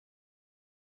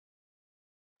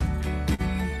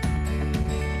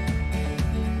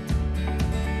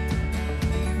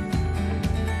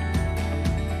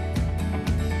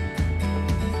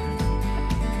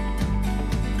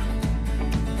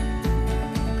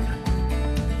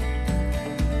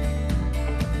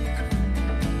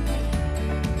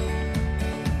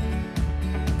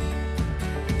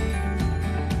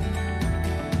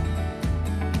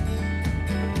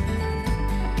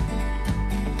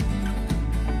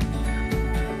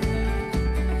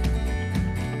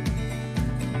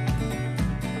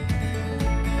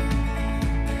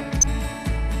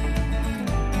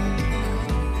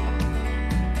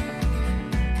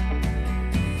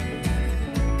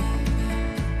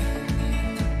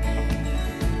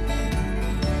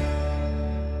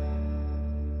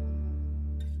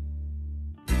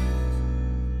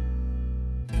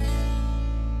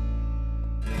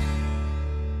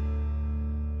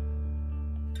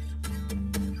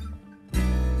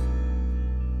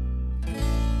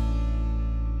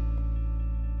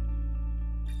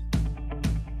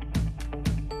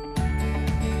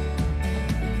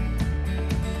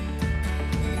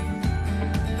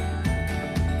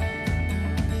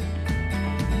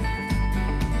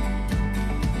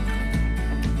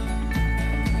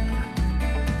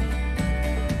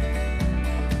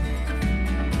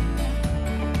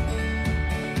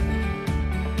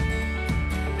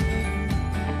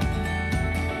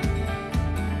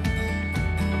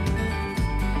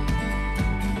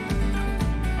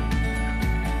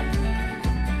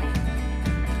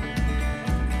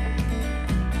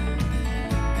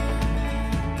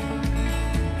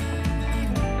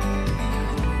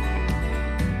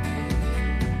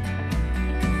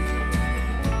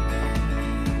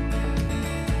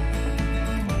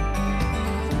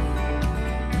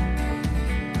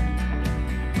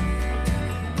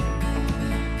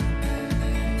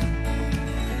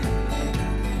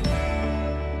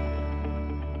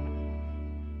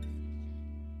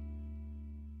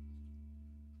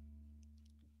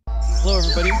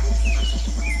everybody.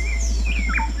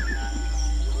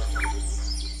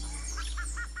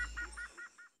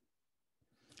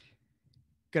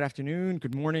 Good afternoon,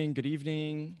 good morning, good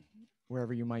evening,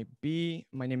 wherever you might be.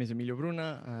 My name is Emilio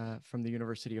Bruna from the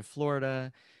University of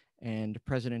Florida and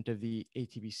president of the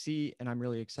ATBC, and I'm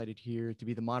really excited here to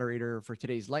be the moderator for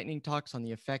today's lightning talks on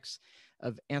the effects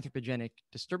of anthropogenic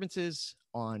disturbances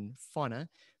on fauna.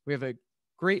 We have a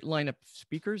great lineup of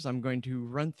speakers. I'm going to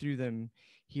run through them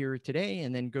here today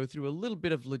and then go through a little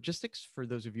bit of logistics for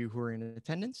those of you who are in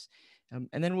attendance,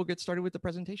 and then we'll get started with the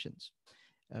presentations.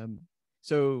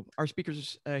 So our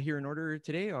speakers here in order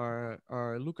today are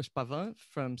Lucas Pavan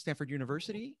from Stanford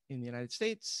University in the United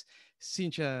States,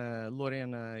 Cíntia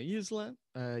Lorena Isla,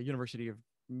 University of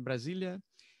Brasilia,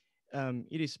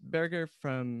 Iris Berger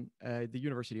from the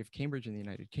University of Cambridge in the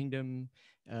United Kingdom.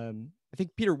 I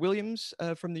think Peter Williams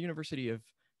from the University of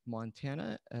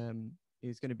Montana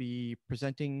is going to be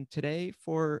presenting today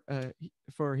for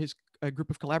his group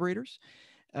of collaborators.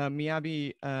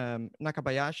 Miyabi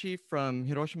Nakabayashi from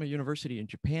Hiroshima University in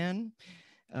Japan,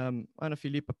 Ana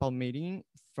Filipa Palmeirin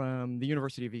from the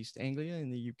University of East Anglia in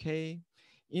the UK,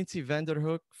 Insi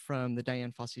Vanderhoek from the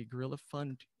Dian Fossey Gorilla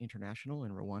Fund International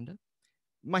in Rwanda,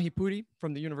 Mahipuri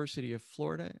from the University of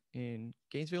Florida in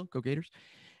Gainesville, go Gators,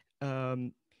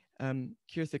 Kirthik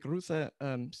Rutha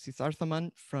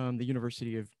Sitharthaman from the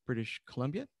University of British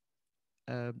Columbia,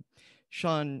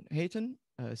 Sean Hayton,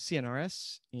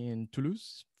 CNRS in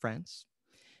Toulouse, France,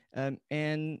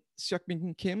 and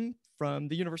Seokbin Kim from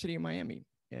the University of Miami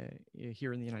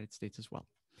here in the United States as well.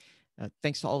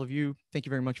 Thanks to all of you. Thank you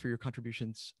very much for your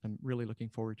contributions. I'm really looking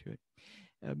forward to it.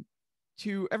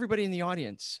 To everybody in the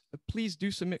audience, please do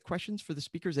submit questions for the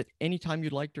speakers at any time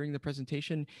you'd like during the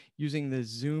presentation using the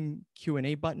Zoom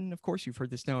Q&A button. Of course, you've heard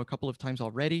this now a couple of times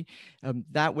already.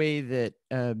 That way that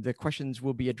the questions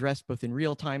will be addressed both in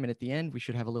real time and at the end. We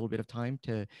should have a little bit of time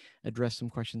to address some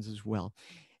questions as well.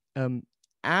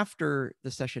 After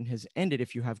the session has ended,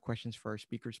 if you have questions for our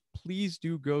speakers, please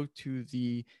do go to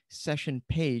the session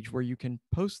page where you can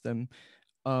post them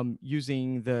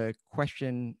using the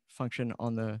question function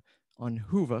on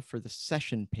Whova for the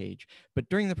session page. But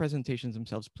during the presentations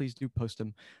themselves, please do post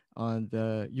them on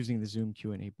using the Zoom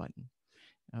Q&A button.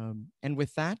 And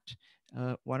with that,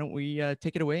 why don't we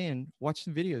take it away and watch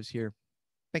some videos here.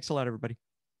 Thanks a lot, everybody.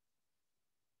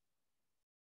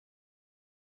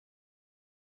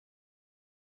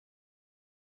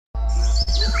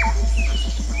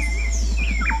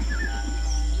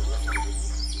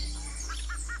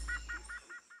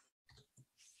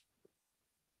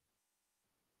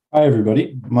 Hi,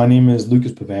 everybody. My name is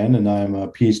Lucas Pavan, and I'm a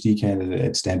PhD candidate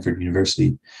at Stanford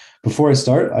University. Before I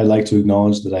start, I'd like to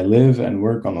acknowledge that I live and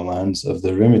work on the lands of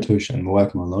the Ramaytush and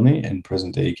Moak Malone in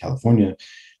present-day California,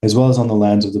 as well as on the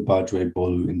lands of the Bajwe,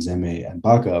 Bolu, Nzeme, and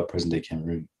Baka of present-day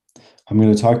Cameroon. I'm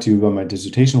going to talk to you about my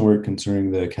dissertation work concerning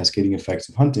the cascading effects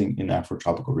of hunting in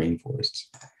Afrotropical rainforests.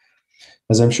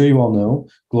 As I'm sure you all know,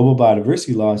 global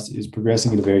biodiversity loss is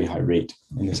progressing at a very high rate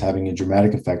and is having a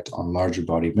dramatic effect on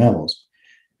larger-bodied mammals.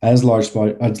 As large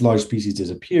species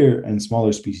disappear and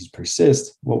smaller species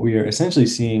persist, what we are essentially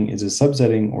seeing is a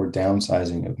subsetting or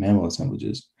downsizing of mammal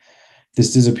assemblages.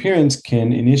 This disappearance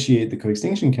can initiate the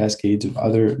coextinction cascades of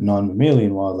other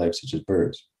non-mammalian wildlife, such as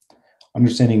birds.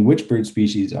 Understanding which bird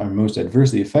species are most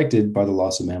adversely affected by the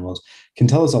loss of mammals can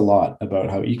tell us a lot about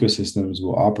how ecosystems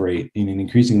will operate in an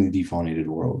increasingly defaunated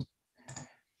world.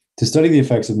 To study the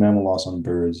effects of mammal loss on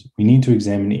birds, we need to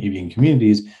examine avian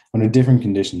communities under different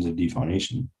conditions of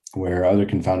defaunation, where other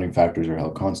confounding factors are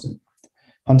held constant.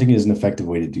 Hunting is an effective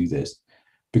way to do this.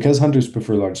 Because hunters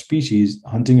prefer large species,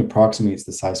 hunting approximates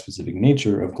the size-specific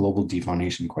nature of global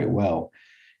defaunation quite well.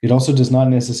 It also does not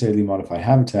necessarily modify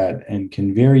habitat and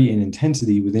can vary in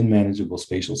intensity within manageable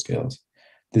spatial scales.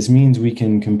 This means we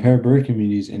can compare bird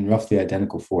communities in roughly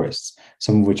identical forests,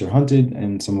 some of which are hunted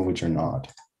and some of which are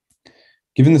not.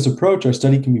 Given this approach, our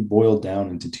study can be boiled down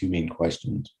into two main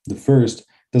questions. The first,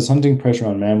 does hunting pressure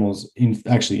on mammals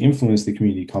actually influence the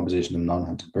community composition of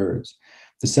non-hunted birds?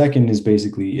 The second is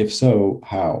basically, if so,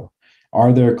 how?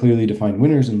 Are there clearly defined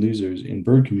winners and losers in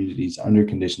bird communities under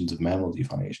conditions of mammal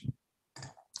defaunation?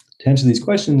 To answer these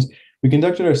questions, we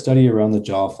conducted our study around the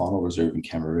Jaw Faunal Reserve in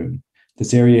Cameroon.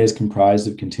 This area is comprised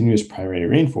of continuous primary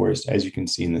rainforest, as you can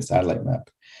see in the satellite map.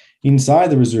 Inside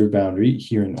the reserve boundary,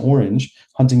 here in orange,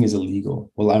 hunting is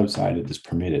illegal, while outside it is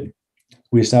permitted.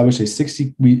 We established a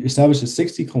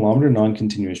 60-kilometer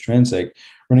non-continuous transect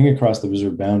running across the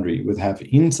reserve boundary with half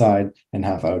inside and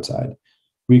half outside.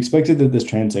 We expected that this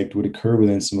transect would occur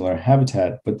within similar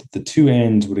habitat, but that the two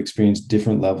ends would experience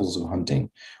different levels of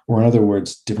hunting, or in other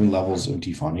words, different levels of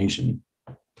defaunation.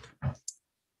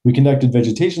 We conducted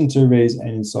vegetation surveys and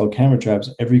installed camera traps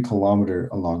every kilometer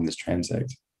along this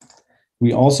transect.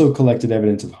 We also collected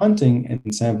evidence of hunting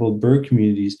and sampled bird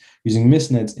communities using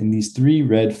mist nets in these 3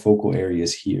 red focal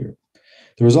areas here.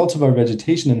 The results of our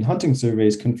vegetation and hunting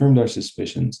surveys confirmed our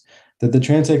suspicions that the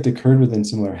transect occurred within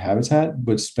similar habitat,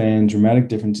 but spanned dramatic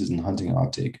differences in hunting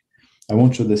offtake. I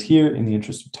won't show this here in the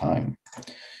interest of time.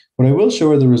 What I will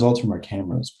show are the results from our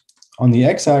cameras. On the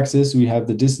x-axis, we have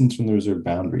the distance from the reserve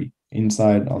boundary,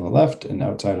 inside on the left and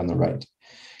outside on the right.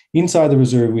 Inside the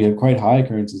reserve, we have quite high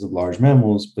occurrences of large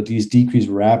mammals, but these decrease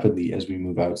rapidly as we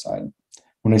move outside.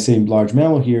 When I say large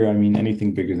mammal here, I mean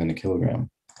anything bigger than a kilogram.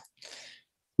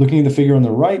 Looking at the figure on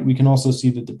the right, we can also see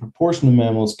that the proportion of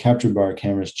mammals captured by our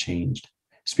cameras changed.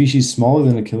 Species smaller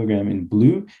than a kilogram in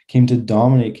blue came to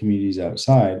dominate communities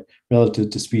outside relative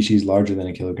to species larger than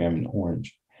a kilogram in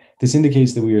orange. This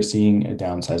indicates that we are seeing a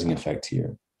downsizing effect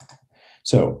here.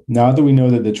 So now that we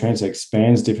know that the transect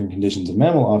spans different conditions of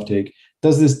mammal offtake,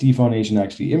 does this defaunation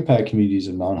actually impact communities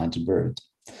of non-hunted birds?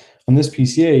 On this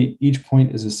PCA, each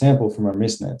point is a sample from our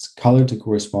mist nets, colored to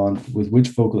correspond with which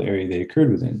focal area they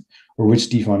occurred within, or which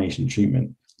defaunation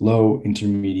treatment, low,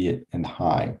 intermediate, and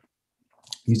high.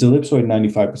 These ellipsoid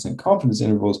 95% confidence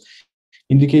intervals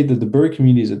indicate that the bird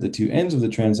communities at the 2 ends of the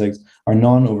transect are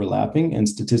non-overlapping and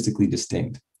statistically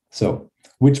distinct. So,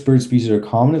 which bird species are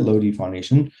common at low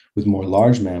defaunation with more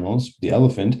large mammals, the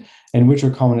elephant, and which are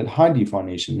common at high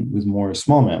defaunation with more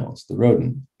small mammals, the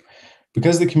rodent?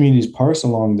 Because the communities parse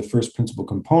along the first principal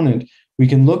component, we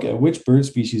can look at which bird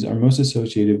species are most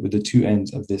associated with the 2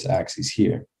 ends of this axis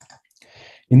here.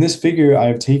 In this figure, I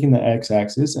have taken the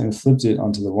x-axis and flipped it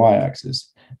onto the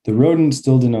y-axis. The rodent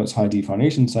still denotes high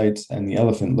defaunation sites and the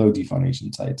elephant low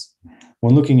defaunation sites.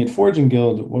 When looking at foraging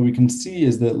guild, what we can see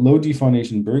is that low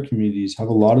defaunation bird communities have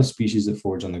a lot of species that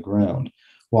forage on the ground,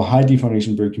 while high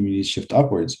defaunation bird communities shift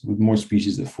upwards with more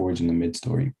species that forage in the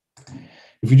mid-story.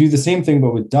 If we do the same thing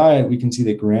but with diet, we can see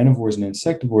that granivores and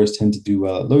insectivores tend to do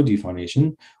well at low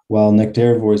defaunation, while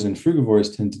nectarivores and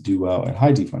frugivores tend to do well at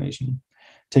high defaunation.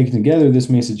 Taken together, this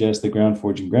may suggest that ground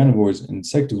foraging granivores and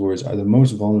insectivores are the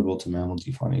most vulnerable to mammal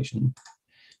defaunation.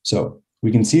 So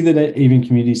we can see that avian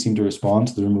communities seem to respond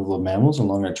to the removal of mammals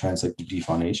along our transect of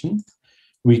defaunation.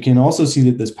 We can also see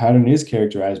that this pattern is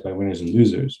characterized by winners and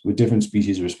losers, with different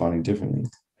species responding differently.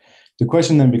 The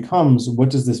question then becomes, what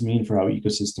does this mean for how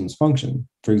ecosystems function?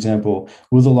 For example,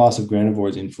 will the loss of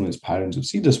granivores influence patterns of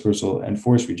seed dispersal and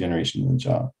forest regeneration in the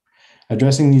jaw?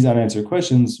 Addressing these unanswered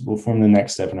questions will form the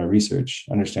next step in our research,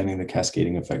 understanding the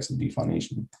cascading effects of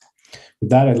defaunation. With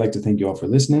that, I'd like to thank you all for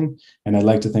listening, and I'd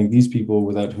like to thank these people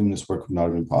without whom this work would not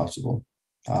have been possible.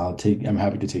 I'm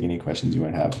happy to take any questions you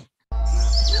might have.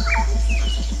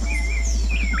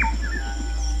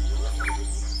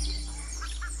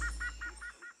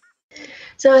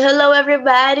 So hello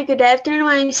everybody, good afternoon,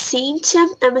 I'm Cynthia.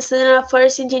 I'm a student of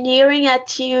Forest Engineering at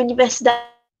the Universidade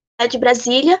de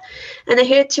Brasília, and I'm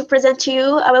here to present to you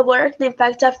our work, the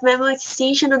impact of mammal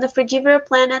extinction on the frugivorous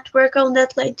plant network of the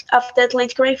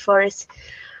Atlantic rainforest.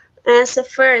 And so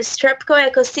first, tropical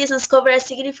ecosystems cover a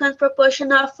significant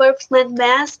proportion of Earth's land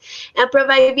mass and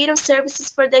provide vital services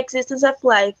for the existence of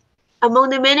life.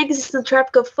 Among the many existing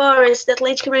tropical forests, the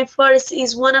Atlantic rainforest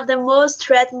is one of the most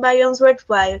threatened biomes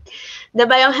worldwide. The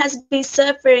biome has been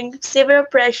suffering severe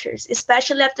pressures,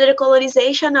 especially after the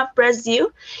colonization of Brazil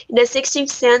in the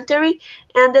 16th century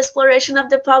and the exploration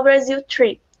of the pau-brasil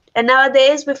tree, and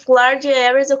nowadays with large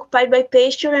areas occupied by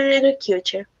pasture and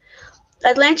agriculture.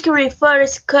 The Atlantic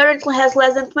rainforest currently has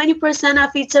less than 20%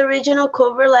 of its original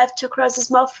cover left across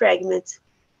small fragments.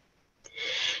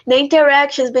 The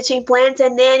interactions between plants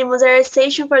and animals are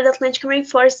essential for the Atlantic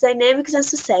rainforest dynamics and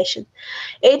succession.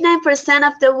 89%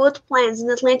 of the wood plants in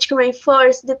the Atlantic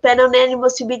rainforest depend on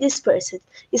animals to be dispersed,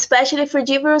 especially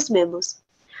frugivorous mammals.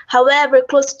 However,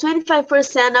 close to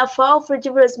 25% of all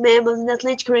frugivorous mammals in the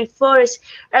Atlantic rainforest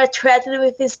are threatened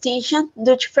with extinction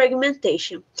due to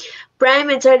fragmentation.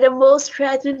 Primates are the most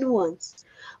threatened ones.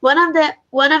 One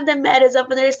of the methods of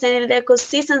understanding the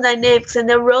ecosystem dynamics and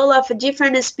the role of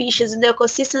different species in the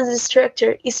ecosystem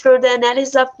structure is through the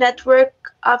analysis of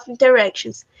network of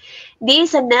interactions.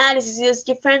 These analyses use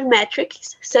different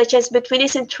metrics, such as between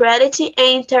centrality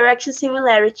and interaction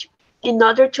similarity, in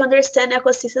order to understand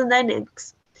ecosystem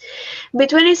dynamics.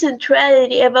 Between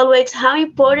centrality evaluates how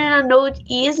important a node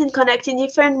is in connecting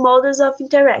different models of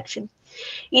interaction.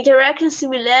 Interaction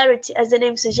similarity, as the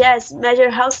name suggests,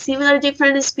 measures how similar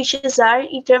different species are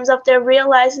in terms of their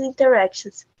realized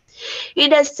interactions.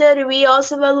 In that study, we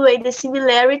also evaluate the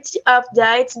similarity of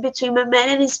diets between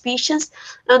mammalian species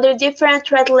under different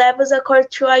threat levels according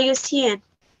to IUCN.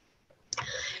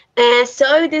 And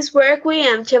so in this work we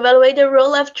aim to evaluate the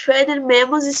role of threatened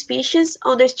mammal species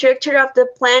on the structure of the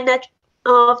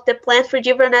plant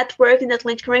frugivorous network in the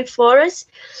Atlantic rainforest,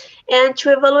 and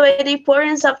to evaluate the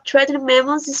importance of threatened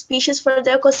mammal species for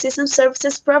the ecosystem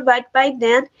services provided by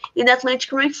them in the Atlantic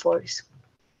rainforest.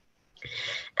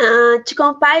 To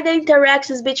compile the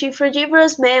interactions between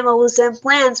frugivorous mammals and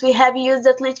plants, we have used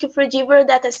the Atlantic Frugivore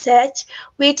Dataset,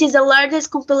 which is the largest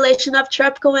compilation of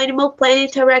tropical animal-plant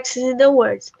interactions in the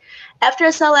world.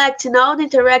 After selecting all the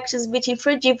interactions between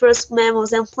frugivorous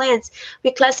mammals and plants,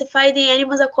 we classify the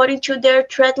animals according to their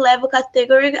threat level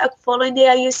category following the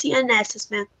IUCN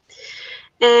assessment.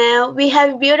 We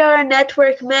have built our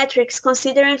network metrics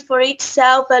considering for each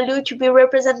cell value to be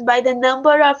represented by the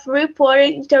number of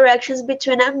reported interactions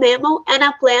between a mammal and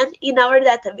a plant in our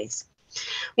database.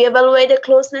 We evaluate the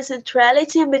closeness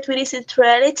centrality and between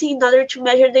centrality in order to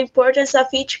measure the importance of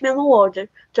each mammal order,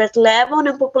 threat level,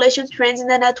 and population trends in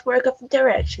the network of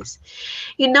interactions.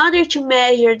 In order to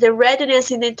measure the readiness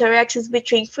in the interactions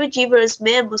between frugivorous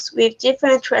mammals with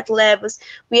different threat levels,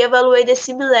 we evaluate the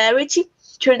similarity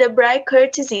through the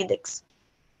Bragg-Curtis index.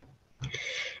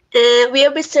 We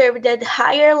observed that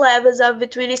higher levels of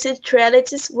between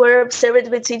centralities were observed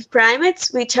between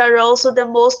primates, which are also the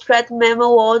most threatened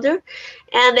mammal order,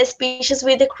 and the species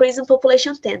with decreasing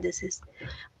population tendencies.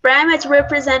 Primates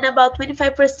represent about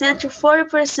 25% to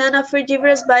 40% of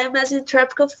frugivorous biomass in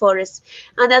tropical forests,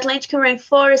 and the Atlantic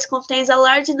rainforest contains a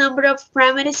large number of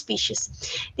primate species.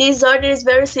 This order is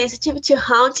very sensitive to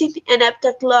hunting and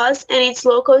habitat loss, and its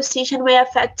local extinction may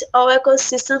affect all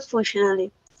ecosystems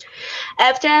functionally.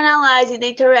 After analyzing the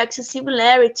interaction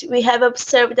similarity, we have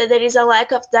observed that there is a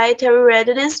lack of dietary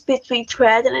readiness between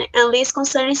threatened and least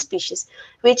concerned species,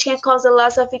 which can cause the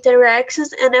loss of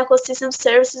interactions and ecosystem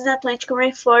services in the Atlantic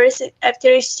rainforest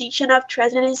after extinction of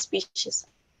threatened species.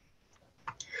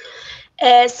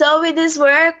 So with this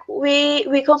work,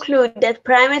 we conclude that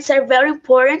primates are very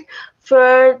important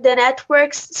for the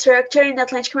network structure in the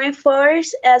Atlantic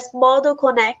rainforest as model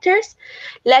connectors.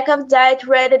 Lack of diet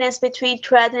readiness between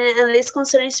threatened and least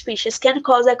concerned species can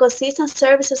cause ecosystem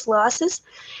services losses,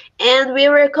 and we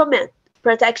recommend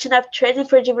protection of threatened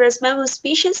frugivorous mammal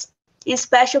species, in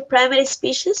special primate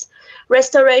species,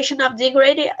 restoration of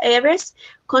degraded areas,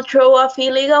 control of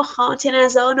illegal hunting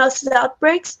and zoonosis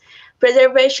outbreaks,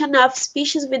 preservation of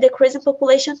species with decreasing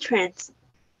population trends.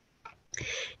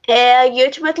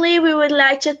 Ultimately, we would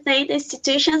like to thank the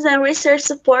institutions and research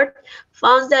support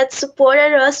funds that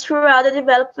supported us throughout the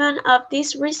development of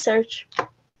this research.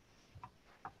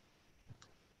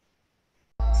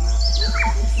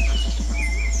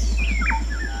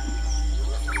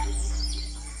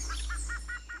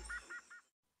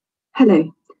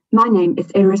 Hello, my name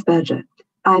is Iris Berger.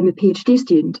 I am a PhD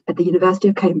student at the University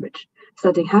of Cambridge,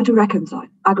 studying how to reconcile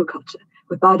agriculture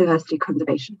with biodiversity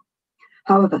conservation.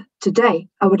 However, today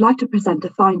I would like to present the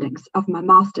findings of my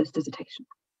master's dissertation.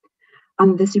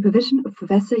 Under the supervision of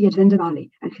Professor Yadvinder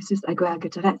Mali and Jesus Aguirre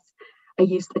Guterres, I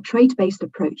used a trait-based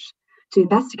approach to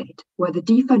investigate whether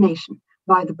defaunation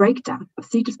via the breakdown of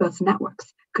seed dispersal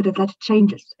networks could have led to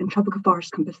changes in tropical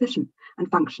forest composition and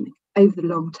functioning over the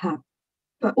long term.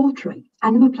 By altering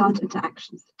animal-plant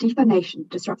interactions, defaunation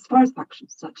disrupts forest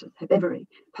functions such as herbivory,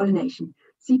 pollination,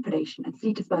 seed predation, and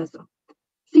seed dispersal.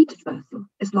 Seed dispersal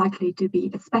is likely to be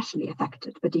especially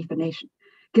affected by defaunation,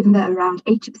 given that around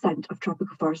 80% of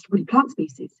tropical forest woody plant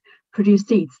species produce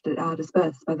seeds that are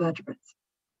dispersed by vertebrates.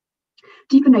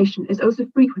 Defaunation is also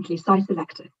frequently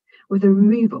site-selective, with the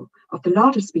removal of the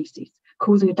larger species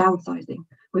causing a downsizing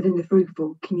within the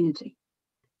frugivore community.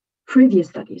 Previous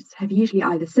studies have usually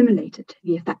either simulated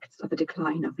the effects of a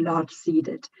decline of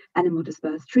large-seeded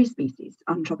animal-dispersed tree species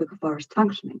on tropical forest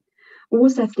functioning, or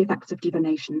assessed the effects of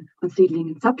defaunation on seedling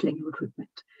and sapling recruitment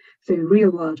through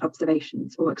real-world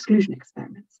observations or exclusion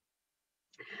experiments.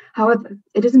 However,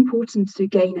 it is important to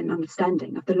gain an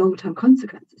understanding of the long-term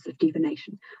consequences of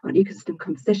defaunation on ecosystem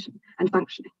composition and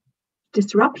functioning.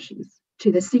 Disruptions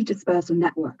to the seed dispersal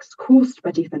networks caused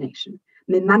by defaunation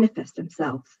may manifest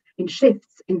themselves in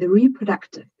shifts in the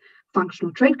reproductive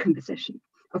functional trait composition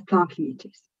of plant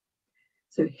communities.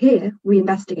 So here we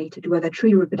investigated whether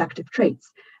tree reproductive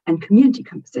traits and community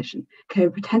composition carry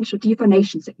potential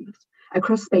defaunation signals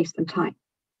across space and time.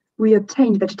 We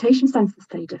obtained vegetation census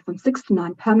data from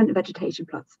 69 permanent vegetation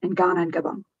plots in Ghana and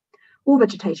Gabon. All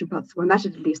vegetation plots were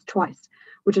measured at least twice,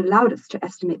 which allowed us to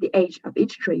estimate the age of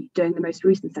each tree during the most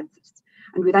recent census,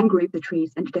 and we then grouped the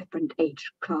trees into different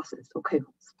age classes or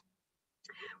cohorts.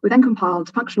 We then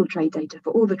compiled functional trait data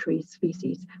for all the tree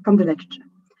species from the literature.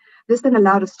 This then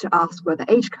allowed us to ask whether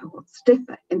age cohorts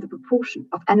differ in the proportion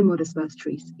of animal dispersed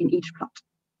trees in each plot.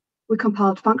 we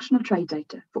compiled functional trait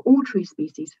data for all tree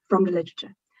species from the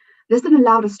literature. This then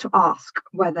allowed us to ask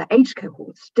whether age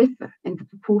cohorts differ in the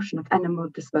proportion of animal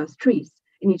dispersed trees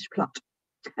in each plot,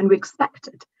 and we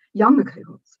expected younger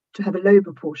cohorts to have a low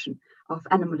proportion of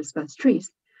animal dispersed trees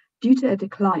due to a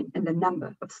decline in the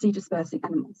number of seed dispersing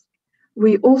animals.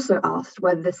 We also asked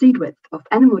whether the seed width of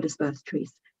animal dispersed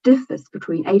trees differs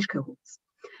between age cohorts,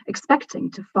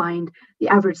 expecting to find the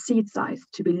average seed size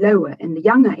to be lower in the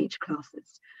younger age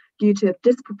classes due to a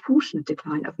disproportionate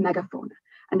decline of megafauna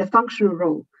and the functional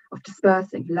role of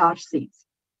dispersing large seeds.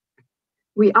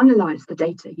 We analyzed the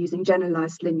data using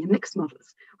generalized linear mixed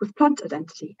models with plant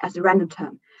identity as a random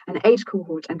term and age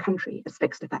cohort and country as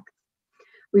fixed effects.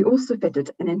 We also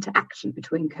fitted an interaction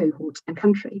between cohort and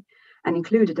country and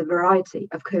included a variety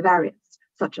of covariates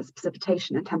such as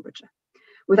precipitation and temperature.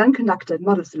 We then conducted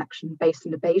model selection based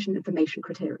on the Bayesian information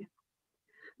criteria.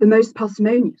 The most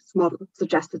parsimonious model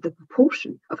suggested the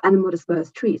proportion of animal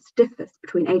dispersed trees differs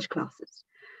between age classes,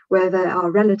 where there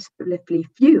are relatively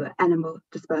fewer animal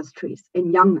dispersed trees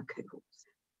in younger cohorts.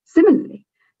 Similarly,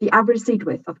 the average seed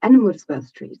width of animal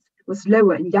dispersed trees was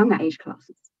lower in younger age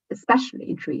classes, especially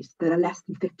in trees that are less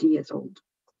than 50 years old.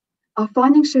 Our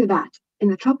findings show that in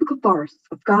the tropical forests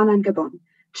of Ghana and Gabon,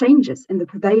 changes in the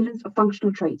prevalence of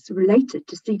functional traits related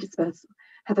to seed dispersal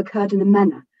have occurred in a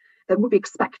manner that would be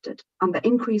expected under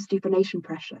increased deformation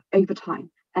pressure over time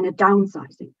and a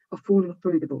downsizing of faunal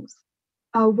frugivores.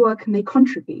 Our work may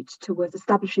contribute towards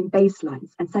establishing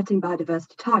baselines and setting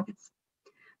biodiversity targets,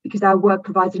 because our work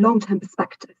provides a long-term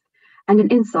perspective and an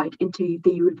insight into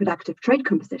the reproductive trait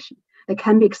composition that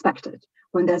can be expected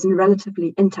when there's a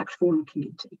relatively intact faunal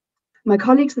community. My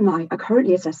colleagues and I are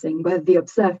currently assessing whether the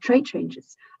observed trait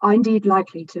changes are indeed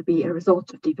likely to be a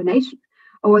result of deformation,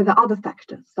 or whether other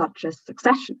factors such as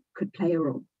succession could play a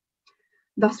role.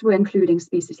 Thus, we're including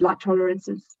species light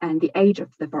tolerances and the age of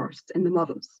the forests in the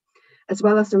models, as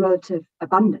well as the relative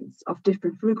abundance of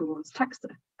different frugivores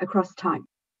taxa across time.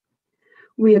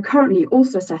 We are currently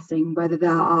also assessing whether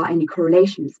there are any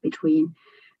correlations between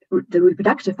the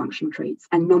reproductive functional traits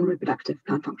and non-reproductive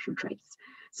plant functional traits.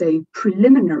 So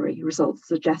preliminary results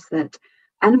suggest that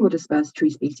animal dispersed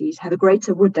tree species have a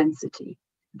greater wood density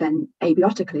than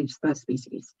abiotically dispersed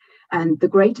species. And the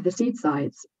greater the seed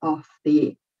size of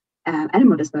the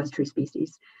animal dispersed tree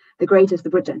species, the greater is the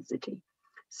wood density.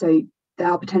 So there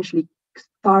are potentially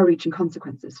far-reaching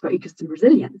consequences for ecosystem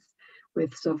resilience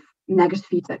with sort of negative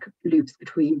feedback loops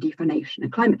between deformation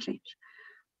and climate change.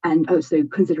 And also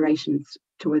considerations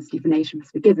towards deformation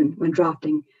must be given when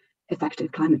drafting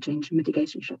effective climate change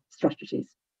mitigation strategies.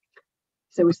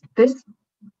 So with this,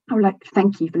 I would like to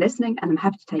thank you for listening, and I'm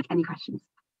happy to take any questions.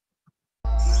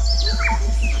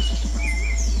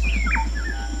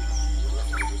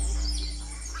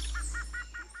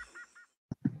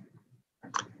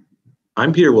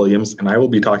 I'm Peter Williams, and I will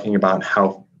be talking about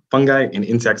how fungi and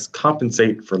insects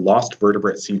compensate for lost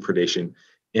vertebrate seed predation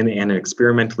in an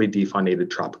experimentally defaunated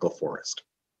tropical forest.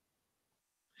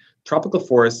 Tropical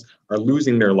forests are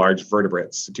losing their large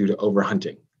vertebrates due to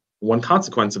overhunting. One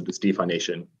consequence of this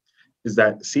defaunation is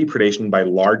that seed predation by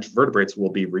large vertebrates will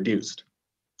be reduced.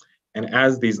 And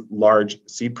as these large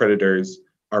seed predators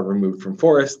are removed from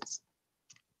forests,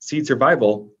 seed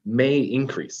survival may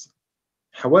increase.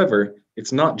 However,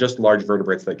 it's not just large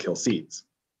vertebrates that kill seeds.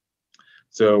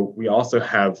 So we also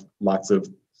have lots of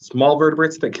small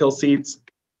vertebrates that kill seeds,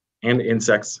 and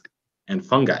insects and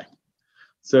fungi.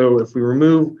 So if we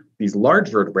remove these large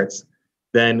vertebrates,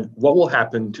 then what will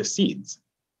happen to seeds?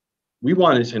 We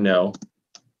wanted to know,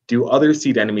 do other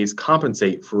seed enemies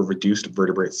compensate for reduced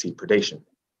vertebrate seed predation?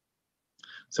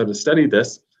 So to study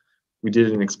this, we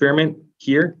did an experiment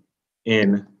here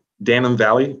in Danam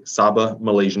Valley, Sabah,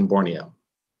 Malaysian Borneo.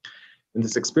 In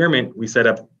this experiment, we set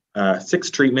up 6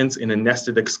 treatments in a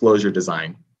nested exclosure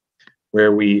design,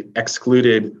 where we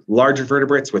excluded large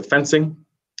vertebrates with fencing,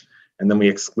 and then we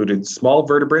excluded small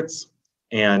vertebrates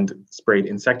and sprayed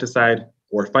insecticide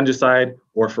or fungicide,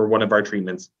 or for one of our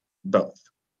treatments, both.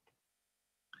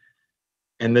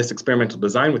 In this experimental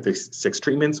design with these 6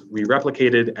 treatments, we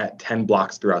replicated at 10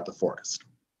 blocks throughout the forest.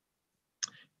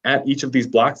 At each of these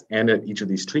blocks and at each of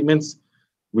these treatments,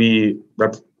 we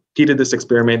repeated this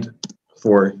experiment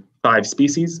for 5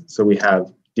 species. So we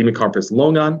have Democarpus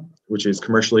longan, which is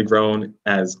commercially grown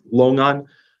as longan,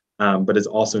 but is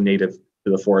also native to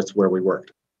the forests where we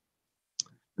worked.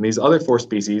 And these other 4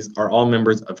 species are all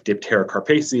members of Diptera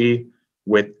carpaceae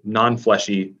with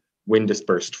non-fleshy,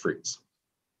 wind-dispersed fruits.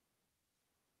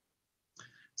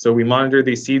 So we monitored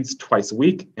these seeds twice a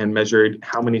week and measured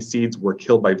how many seeds were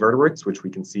killed by vertebrates, which we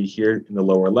can see here in the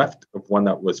lower left of one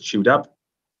that was chewed up,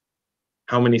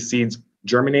 how many seeds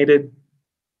germinated,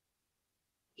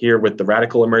 here with the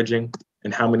radicle emerging,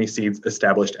 and how many seeds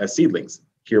established as seedlings,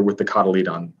 here with the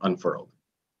cotyledon unfurled.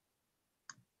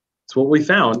 So what we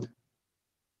found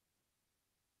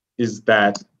is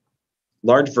that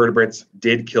large vertebrates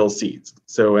did kill seeds.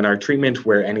 So in our treatment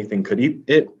where anything could eat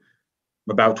it,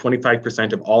 about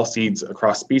 25% of all seeds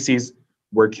across species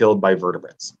were killed by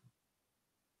vertebrates.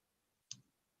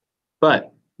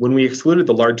 But when we excluded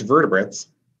the large vertebrates,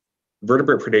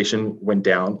 vertebrate predation went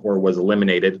down or was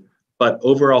eliminated, but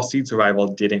overall seed survival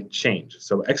didn't change.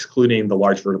 So excluding the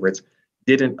large vertebrates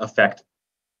didn't affect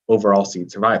overall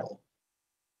seed survival.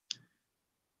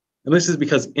 And this is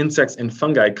because insects and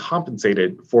fungi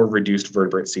compensated for reduced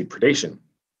vertebrate seed predation.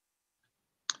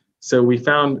 So we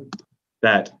found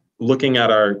that looking at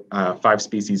our 5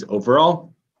 species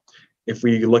overall, if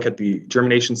we look at the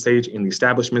germination stage and the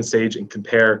establishment stage and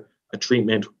compare a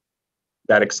treatment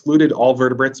that excluded all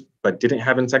vertebrates but didn't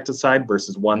have insecticide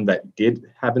versus one that did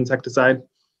have insecticide,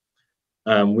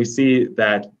 we see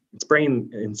that spraying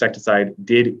insecticide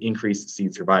did increase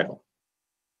seed survival.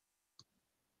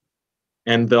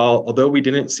 And although we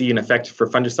didn't see an effect for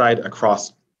fungicide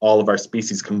across all of our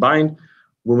species combined,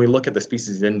 when we look at the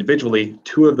species individually,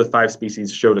 2 of the 5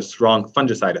 species showed a strong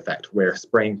fungicide effect where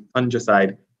spraying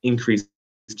fungicide increased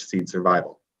seed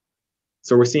survival.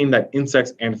 So we're seeing that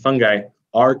insects and fungi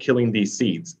are killing these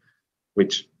seeds,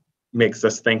 which makes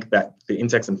us think that the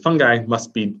insects and fungi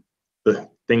must be the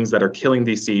things that are killing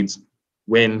these seeds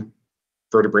when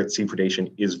vertebrate seed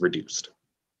predation is reduced.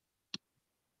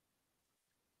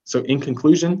 So in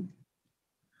conclusion,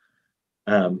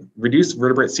 reduced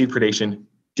vertebrate seed predation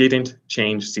didn't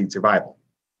change seed survival.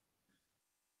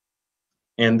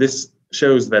 And this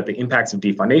shows that the impacts of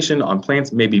defaunation on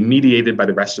plants may be mediated by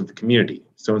the rest of the community.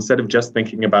 So instead of just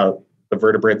thinking about the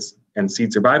vertebrates and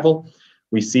seed survival,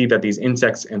 we see that these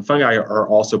insects and fungi are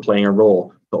also playing a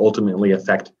role to ultimately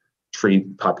affect tree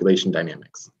population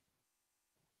dynamics.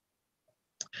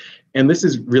 And this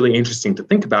is really interesting to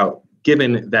think about,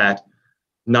 given that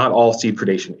not all seed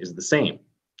predation is the same.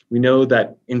 We know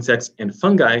that insects and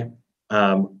fungi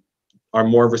are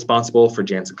more responsible for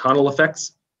Jansen-Connell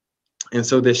effects. And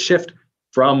so this shift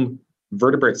from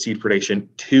vertebrate seed predation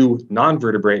to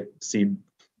non-vertebrate seed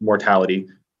mortality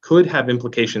could have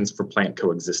implications for plant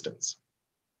coexistence.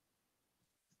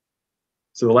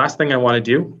 So the last thing I want to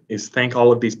do is thank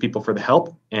all of these people for the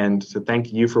help and to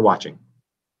thank you for watching.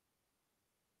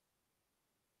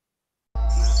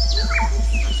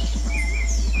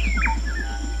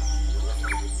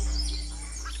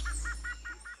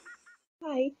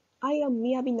 Hi, I am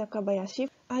Miyabi Nakabayashi.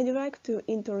 I'd like to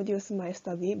introduce my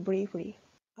study briefly.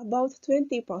 About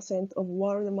 20% of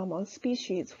world mammal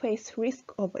species face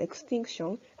risk of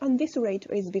extinction, and this rate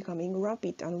is becoming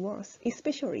rapid and worse.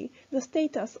 Especially, the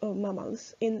status of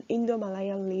mammals in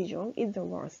Indo-Malayan region is the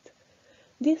worst.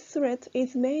 This threat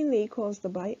is mainly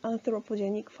caused by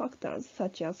anthropogenic factors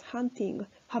such as hunting,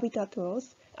 habitat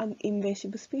loss, and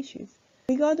invasive species.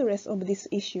 Regardless of this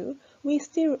issue, we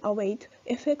still await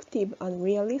effective and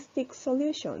realistic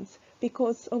solutions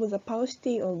because of the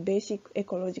paucity of basic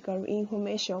ecological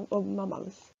information of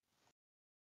mammals.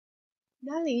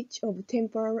 Knowledge of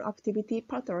temporal activity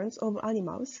patterns of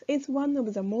animals is one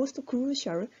of the most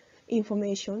crucial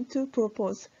information to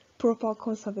propose proper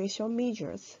conservation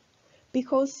measures.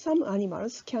 Because some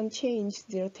animals can change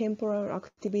their temporal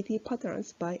activity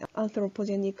patterns by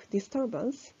anthropogenic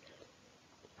disturbance,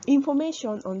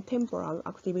 information on temporal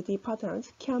activity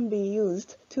patterns can be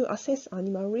used to assess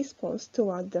animal response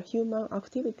toward the human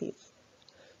activities.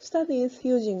 Studies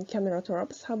using camera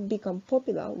traps have become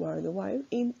popular worldwide,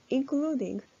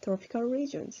 including tropical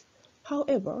regions.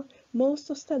 However,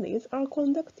 most studies are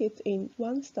conducted in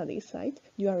one study site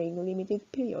during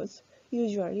limited periods,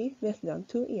 usually less than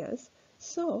 2 years,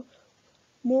 so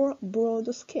more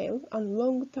broad-scale and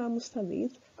long-term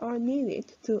studies are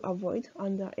needed to avoid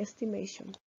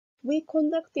underestimation. We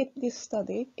conducted this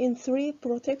study in 3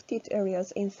 protected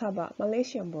areas in Sabah,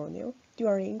 Malaysia and Borneo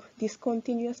during this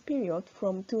continuous period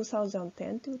from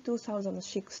 2010 to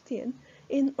 2016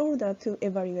 in order to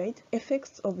evaluate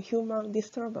effects of human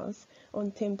disturbance on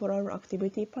temporal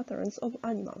activity patterns of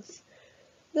animals.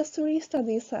 The 3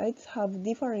 study sites have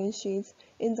differences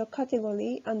in the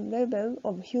category and level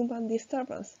of human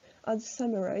disturbance as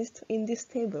summarized in this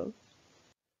table.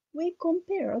 We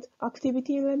compared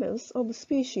activity levels of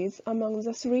species among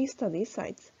the 3 study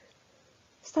sites.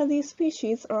 Study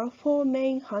species are 4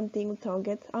 main hunting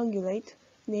target ungulate,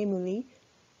 namely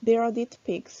bearded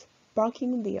pigs,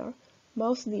 barking deer,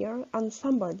 mouse deer, and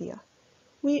sambar deer.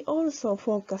 We also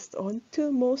focused on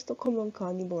 2 most common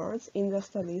carnivores in the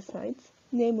study sites,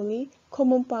 namely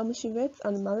common palm civet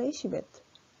and Malay civet.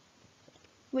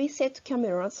 We set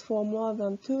cameras for more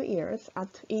than 2 years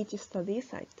at each study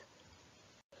site.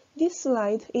 This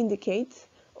slide indicates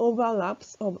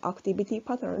overlaps of activity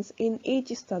patterns in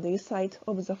each study site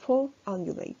of the 4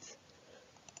 ungulates.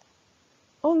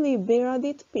 Only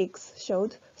Beradit peaks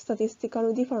showed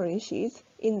statistical differences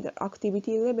in the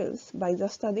activity levels by the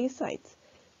study sites.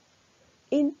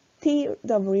 In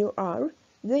TWR,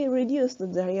 they reduced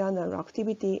diurnal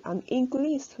activity and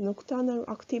increased nocturnal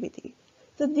activity.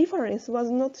 The difference was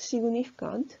not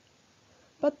significant,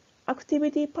 but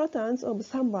activity patterns of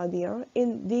Sambardia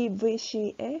in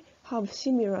DVCA have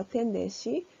similar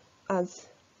tendency as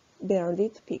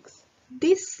Beradit peaks.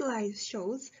 This slide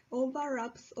shows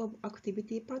overlaps of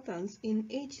activity patterns in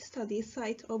each study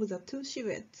site of the 2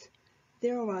 silhouettes.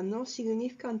 There were no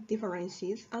significant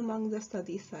differences among the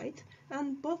study sites,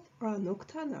 and both are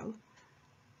nocturnal.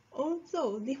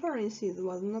 Although differences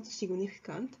was not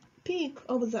significant, peak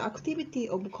of the activity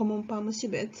of common palm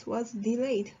civets was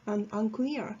delayed and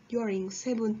unclear during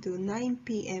 7 to 9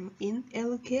 p.m. in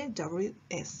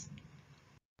LKWS.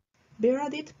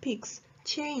 Beradit peaks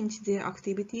change their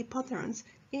activity patterns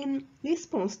in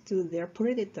response to their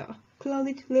predator,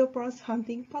 clouded leopards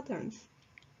hunting patterns.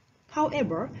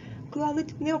 However,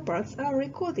 clouded leopards are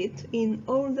recorded in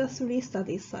all the 3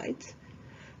 study sites.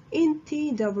 In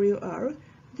TWR,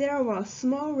 there were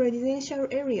small residential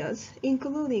areas,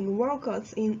 including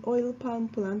workers in oil palm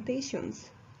plantations.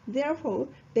 Therefore,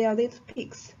 Beradit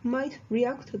peaks might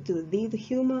react to these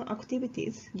human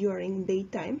activities during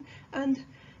daytime and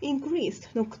increased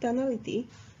nocturnality.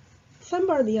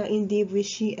 Sambardia in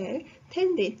DVCA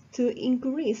tended to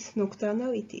increase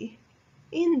nocturnality.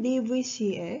 In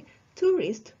DVCA,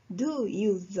 tourists do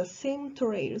use the same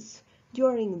trails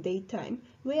during daytime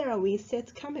where we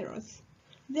set cameras.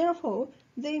 Therefore,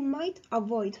 they might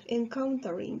avoid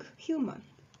encountering humans.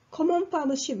 Common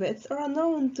palm civets are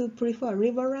known to prefer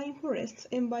riverine forest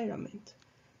environment.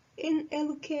 In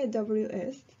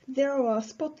LKWS, there were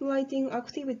spotlighting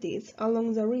activities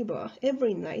along the river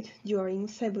every night during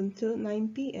 7 to 9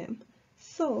 p.m.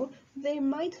 So they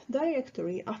might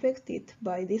directly affected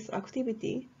by this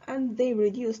activity, and they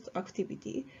reduced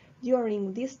activity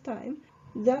during this time.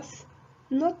 Thus,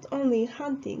 not only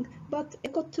hunting, but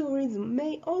ecotourism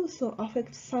may also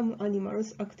affect some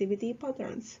animals' activity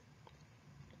patterns.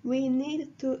 We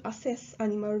need to assess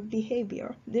animal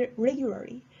behavior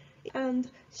regularly and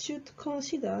should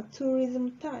consider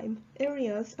tourism time,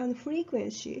 areas, and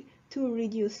frequency to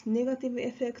reduce negative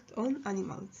effect on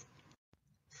animals.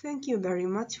 Thank you very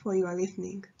much for your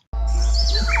listening.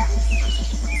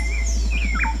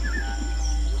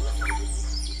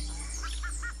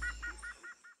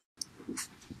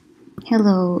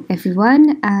 Hello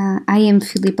everyone, I am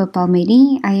Filipa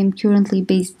Palmeirim. I am currently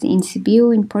based in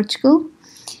Sibiu in Portugal,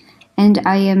 and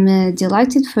I am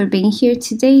delighted for being here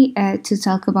today to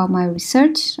talk about my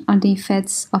research on the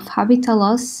effects of habitat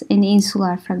loss and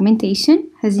insular fragmentation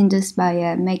as induced by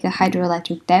a mega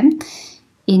hydroelectric dam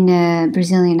in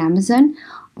Brazilian Amazon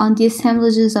on the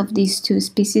assemblages of these 2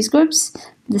 species groups,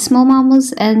 the small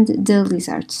mammals and the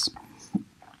lizards.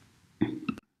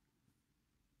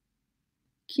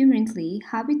 Currently,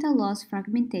 habitat loss,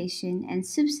 fragmentation, and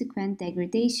subsequent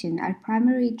degradation are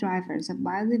primary drivers of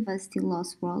biodiversity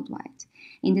loss worldwide.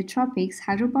 In the tropics,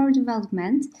 hydropower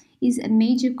development is a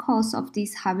major cause of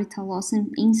this habitat loss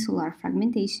and insular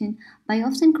fragmentation by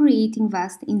often creating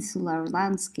vast insular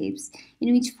landscapes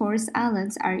in which forest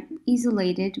islands are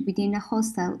isolated within a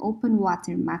hostile open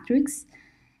water matrix,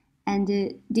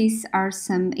 and these are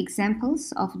some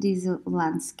examples of these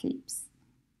landscapes.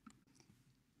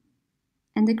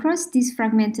 And across these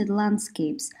fragmented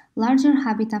landscapes, larger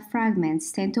habitat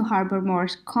fragments tend to harbor more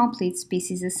complete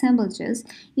species assemblages,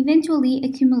 eventually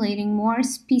accumulating more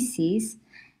species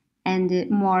and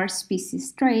more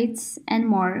species traits and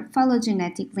more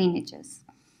phylogenetic lineages.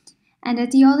 And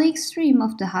at the other extreme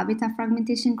of the habitat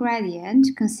fragmentation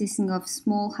gradient, consisting of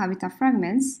small habitat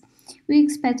fragments, we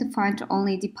expect to find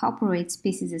only depauperate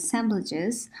species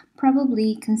assemblages,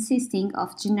 probably consisting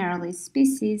of generalist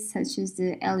species such as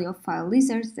the heliophile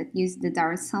lizards that use the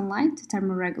direct sunlight to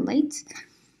thermoregulate,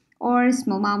 or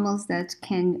small mammals that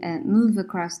can move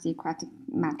across the aquatic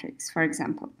matrix, for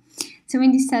example. So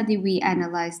in this study, we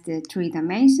analyzed the 3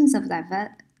 dimensions of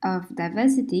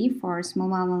diversity for small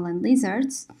mammal and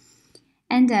lizards,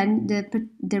 and then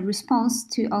the response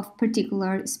of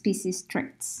particular species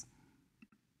traits.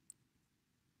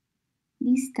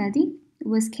 This study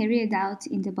was carried out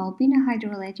in the Balbina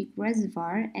hydroelectric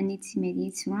reservoir and its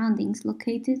immediate surroundings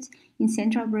located in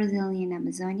central Brazilian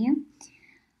Amazonia.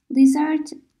 Lizard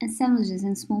assemblages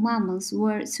and small mammals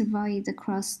were surveyed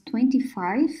across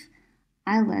 25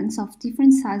 islands of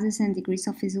different sizes and degrees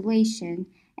of isolation,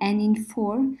 and in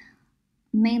 4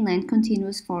 mainland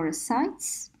continuous forest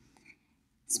sites.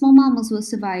 Small mammals will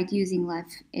survive using live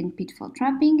and pitfall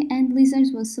trapping, and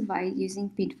lizards will survive using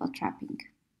pitfall trapping.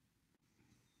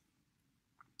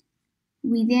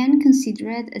 We then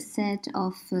considered a set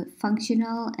of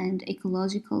functional and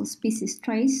ecological species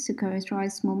traits to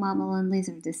characterize small mammal and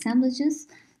lizard assemblages.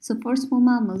 So for small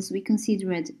mammals, we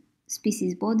considered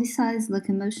species body size,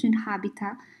 locomotion,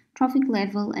 habitat, trophic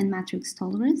level, and matrix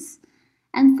tolerance.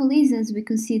 And for lizards, we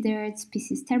considered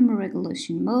species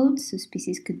thermoregulation mode, so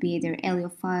species could be either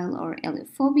heliophile or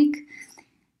heliophobic,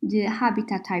 the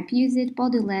habitat type used,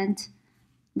 body length,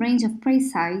 range of prey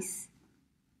size,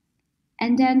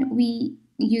 and then we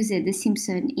used the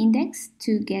Simpson index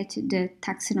to get the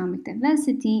taxonomic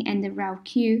diversity and the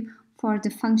RAW-Q for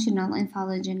the functional and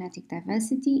phylogenetic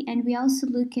diversity, and we also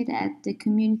looked at the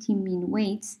community mean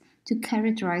weights to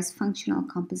characterize functional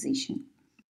composition.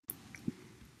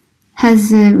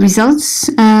 As results,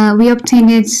 we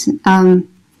obtained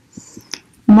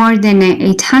more than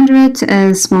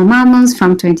 800 small mammals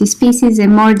from 20 species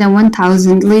and more than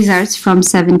 1,000 lizards from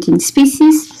 17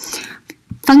 species.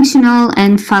 Functional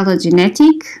and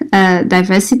phylogenetic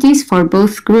diversities for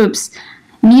both groups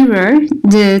mirror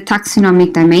the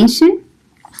taxonomic dimension,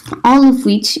 all of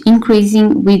which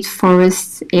increasing with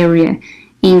forest area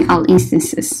in all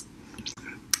instances.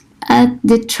 At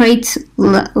the trait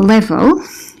level,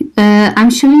 I'm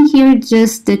showing here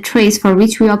just the traits for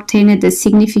which we obtained a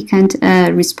significant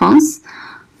response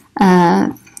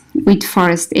with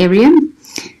forest area.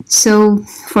 So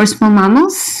for small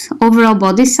mammals, overall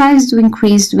body size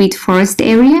increased with forest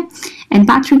area and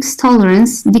matrix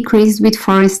tolerance decreased with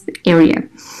forest area.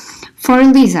 For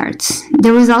lizards,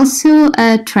 there was also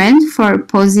a trend for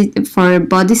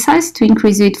body size to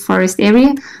increase with forest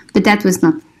area, but that was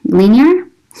not linear.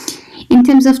 In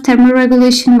terms of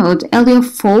thermoregulation mode,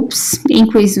 heliophobes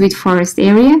increased with forest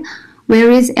area,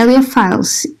 whereas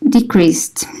heliophiles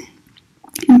decreased.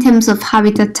 In terms of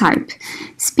habitat type,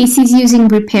 species using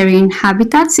riparian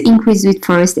habitats increased with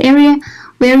forest area,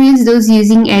 whereas those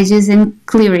using edges and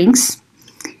clearings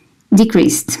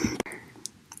decreased.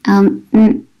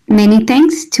 Many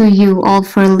thanks to you all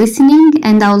for listening,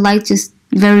 and I would like just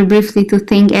very briefly to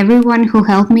thank everyone who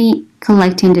helped me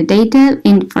collecting the data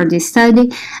for this study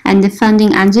and the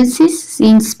funding agencies,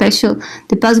 in special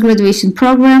the postgraduation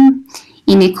program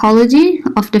in ecology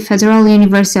of the Federal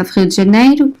University of Rio de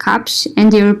Janeiro, CAPES,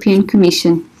 and the European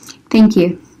Commission. Thank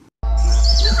you.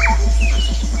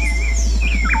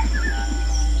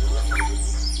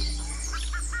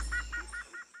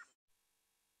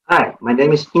 Hi, my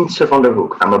name is Intse van der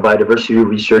Hoek. I'm a biodiversity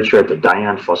researcher at the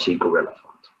Dian Fossey Gorilla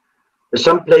Fund. There's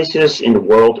some places in the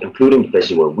world, including the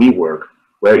places where we work,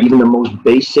 where even the most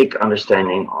basic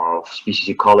understanding of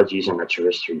species ecologies and natural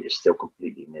history is still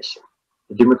completely missing.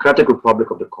 The Democratic Republic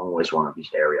of the Congo is one of these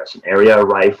areas, an area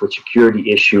rife with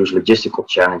security issues, logistical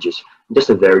challenges, and just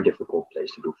a very difficult place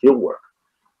to do field work.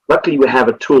 Luckily, we have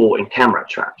a tool in camera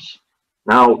traps.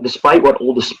 Now, despite what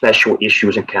all the special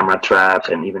issues in camera traps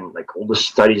and even like all the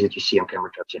studies that you see on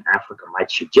camera traps in Africa might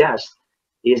suggest,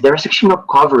 is there is actually no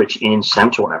coverage in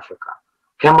Central Africa.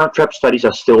 Camera trap studies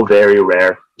are still very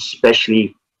rare,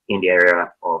 especially in the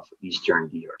area of Eastern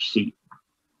DRC,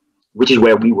 which is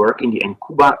where we work in the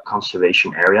Nkuba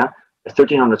Conservation Area, a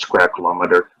 1,300 square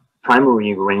kilometer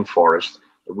primary rainforest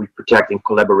that we protect in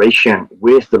collaboration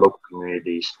with the local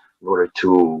communities in order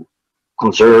to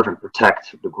conserve and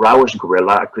protect the Grauers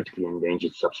gorilla, a critically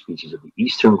endangered subspecies of the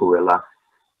eastern gorilla.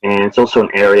 And it's also an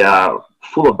area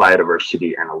full of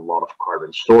biodiversity and a lot of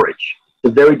carbon storage.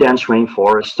 It's a very dense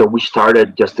rainforest, so we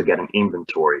started just to get an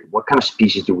inventory. What kind of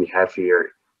species do we have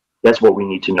here? That's what we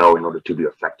need to know in order to do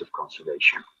effective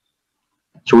conservation.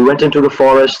 So we went into the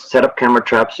forest, set up camera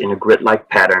traps in a grid-like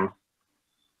pattern,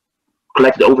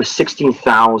 collected over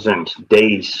 16,000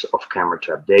 days of camera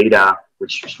trap data,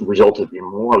 which resulted in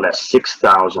more or less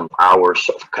 6,000 hours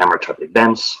of camera trap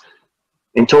events.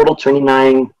 In total,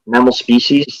 29 mammal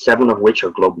species, 7 of which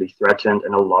are globally threatened,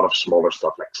 and a lot of smaller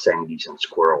stuff like sangies and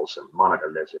squirrels and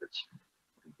monitor lizards,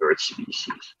 and bird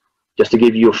species. Just to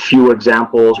give you a few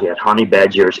examples, we had honey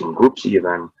badgers in groups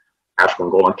even, African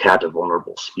golden cat, a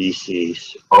vulnerable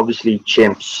species, obviously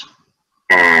chimps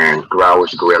and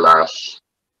Grauers gorillas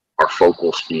are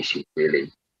focal species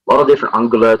really. A lot of different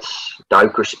ungulates,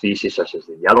 duiker species such as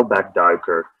the yellowback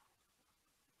duiker,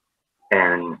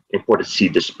 and imported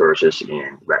seed dispersers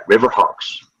in red river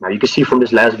hawks. Now you can see from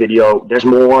this last video, there's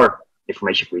more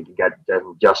information we can get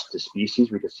than just the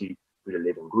species. We can see who they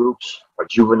live in groups, are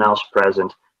juveniles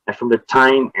present, and from the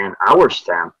time and hour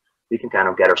stamp, we can kind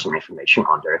of gather some information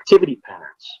on their activity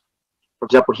patterns. For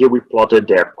example, here we plotted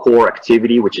their core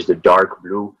activity, which is the dark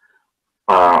blue,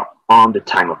 on the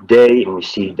time of day, and we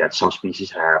see that some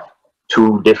species have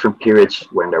two different periods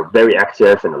when they're very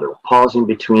active and a little pause in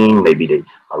between. Maybe they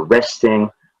are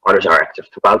resting. Others are active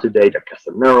throughout the day, they're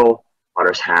cathemeral.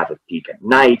 Others have a peak at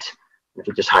night. If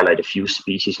we just highlight a few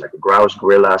species like the grouse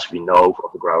gorillas, we know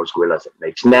of the grouse gorillas that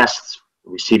makes nests.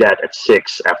 We see that at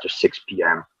after 6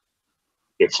 p.m.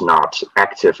 It's not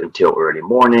active until early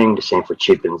morning. The same for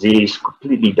chimpanzees,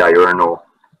 completely diurnal.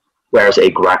 Whereas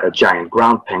a giant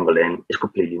ground pangolin is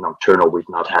completely nocturnal. We've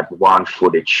not had one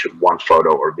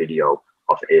photo or video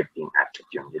of it being active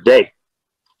during the day.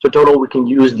 So total, we can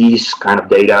use these kind of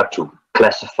data to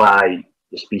classify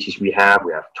the species we have.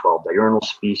 We have 12 diurnal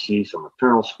species, some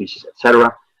nocturnal species,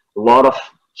 etc. A lot of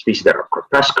species that are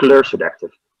crepuscular, so they're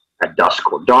active at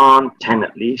dusk or dawn, 10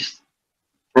 at least.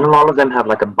 And a lot of them have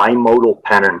like a bimodal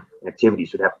pattern in activity.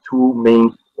 So they have two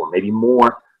main or maybe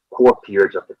more core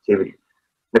periods of activity.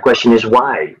 The question is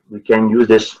why? We can use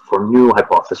this for new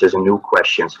hypotheses and new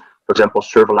questions. For example,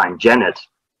 Cervaline genet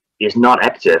is not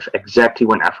active exactly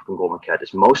when African golden cat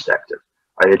is most active.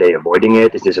 Are they avoiding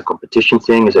it? Is this a competition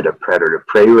thing? Is it a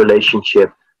predator-prey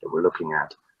relationship that we're looking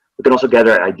at? We can also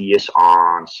gather ideas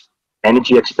on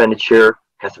energy expenditure,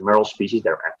 cathemeral species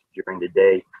that are active during the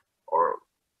day or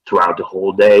throughout the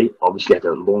whole day. Obviously have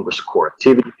the longest core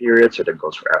activity period, so that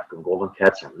goes for African golden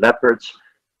cats and leopards.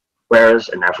 Whereas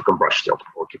an African brush-tailed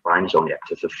porcupine is only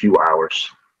active a few hours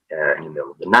in the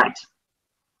middle of the night.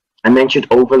 I mentioned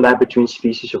overlap between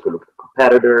species. So if we look at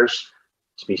competitors,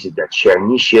 species that share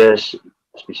niches,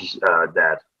 species that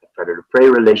have predator-prey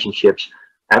relationships,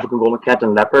 African golden cat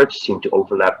and leopards seem to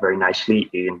overlap very nicely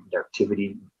in their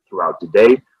activity throughout the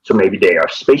day. So maybe they are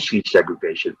spatially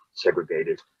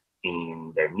segregated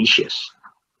in their niches.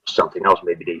 Something else,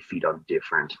 maybe they feed on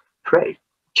different prey.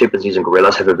 Chimpanzees and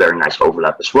gorillas have a very nice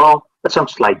overlap as well, but some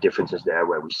slight differences there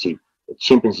where we see that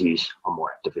chimpanzees are more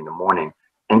active in the morning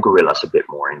and gorillas a bit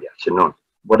more in the afternoon.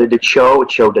 What did it show? It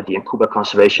showed that the Nkuba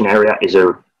Conservation Area is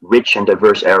a rich and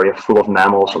diverse area full of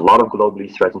mammals, a lot of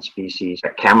globally threatened species.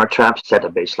 Camera traps set a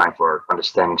baseline for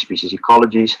understanding species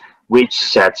ecologies, which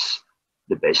sets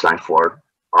the baseline for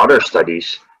other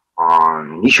studies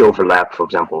on niche overlap, for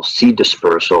example, seed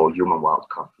dispersal, human-wild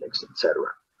conflicts, etc.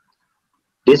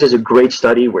 This is a great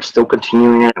study. We're still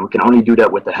continuing it, and we can only do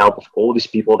that with the help of all these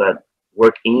people that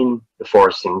work in the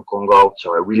forest in Congo.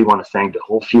 So I really want to thank the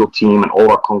whole field team and all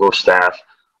our Congo staff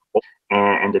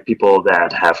and the people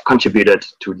that have contributed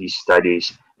to these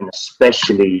studies, and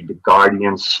especially the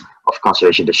guardians of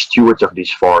conservation, the stewards of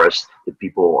these forests, the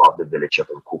people of the village of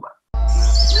Nkuba.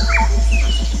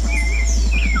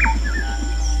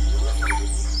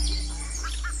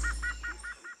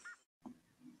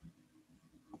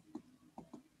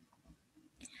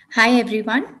 Hi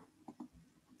everyone.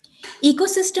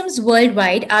 Ecosystems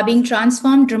worldwide are being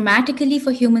transformed dramatically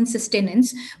for human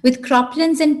sustenance, with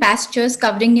croplands and pastures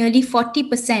covering nearly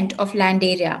 40% of land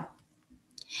area.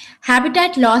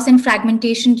 Habitat loss and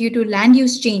fragmentation due to land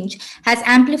use change has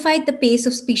amplified the pace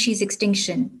of species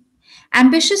extinction.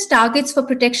 Ambitious targets for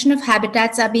protection of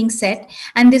habitats are being set,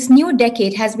 and this new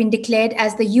decade has been declared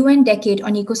as the UN Decade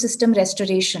on Ecosystem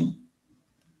Restoration.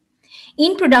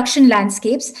 In production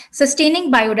landscapes,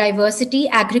 sustaining biodiversity,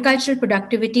 agricultural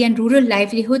productivity, and rural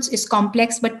livelihoods is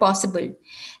complex but possible.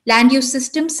 Land use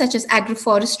systems such as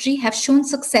agroforestry have shown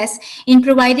success in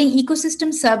providing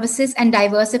ecosystem services and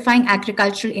diversifying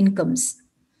agricultural incomes.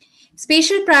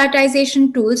 Spatial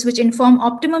prioritization tools which inform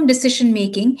optimum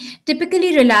decision-making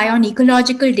typically rely on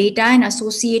ecological data and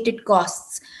associated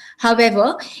costs.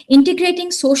 However,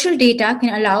 integrating social data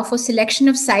can allow for selection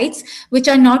of sites which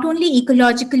are not only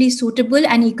ecologically suitable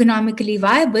and economically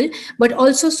viable, but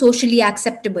also socially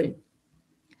acceptable.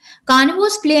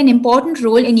 Carnivores play an important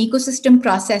role in ecosystem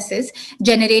processes,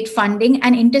 generate funding,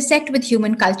 and intersect with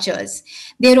human cultures.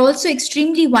 They are also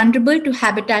extremely vulnerable to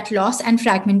habitat loss and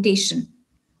fragmentation.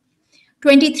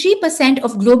 23%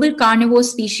 of global carnivore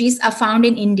species are found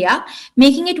in India,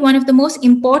 making it one of the most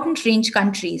important range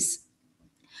countries.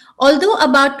 Although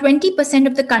about 20%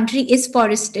 of the country is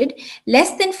forested,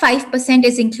 less than 5%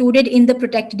 is included in the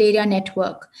protected area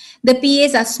network. The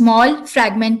PAs are small,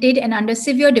 fragmented, and under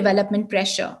severe development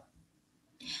pressure.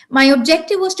 My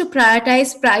objective was to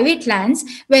prioritize private lands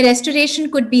where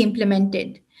restoration could be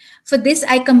implemented. For this,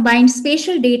 I combined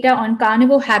spatial data on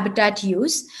carnivore habitat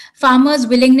use, farmers'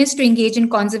 willingness to engage in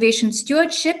conservation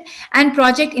stewardship, and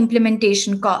project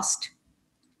implementation cost.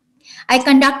 I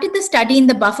conducted the study in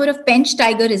the buffer of Pench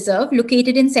Tiger Reserve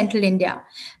located in central India.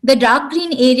 The dark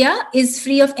green area is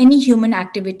free of any human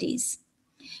activities.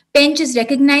 Pench is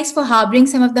recognized for harboring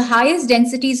some of the highest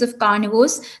densities of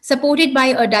carnivores, supported by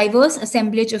a diverse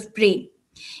assemblage of prey.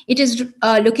 It is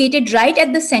located right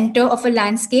at the center of a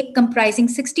landscape comprising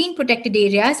 16 protected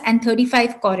areas and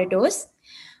 35 corridors.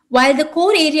 While the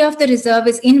core area of the reserve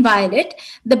is inviolate,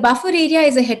 the buffer area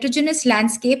is a heterogeneous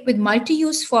landscape with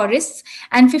multi-use forests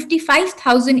and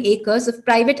 55,000 acres of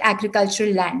private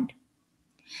agricultural land.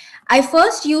 I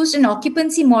first used an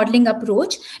occupancy modeling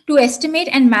approach to estimate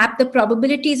and map the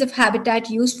probabilities of habitat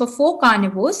use for 4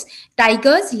 carnivores,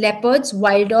 tigers, leopards,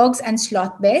 wild dogs, and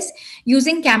sloth bears,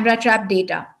 using camera trap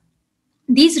data.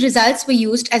 These results were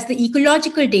used as the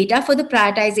ecological data for the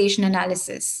prioritization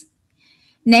analysis.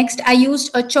 Next, I used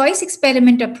a choice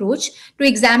experiment approach to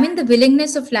examine the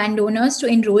willingness of landowners to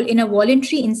enroll in a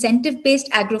voluntary incentive-based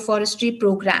agroforestry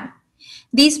program.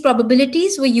 These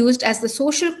probabilities were used as the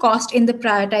social cost in the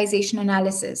prioritization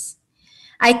analysis.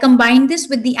 I combined this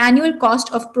with the annual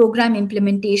cost of program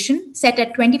implementation, set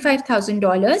at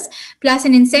 $25,000, plus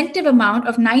an incentive amount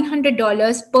of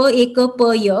 $900 per acre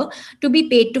per year to be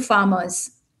paid to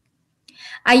farmers.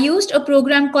 I used a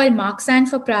program called Marksan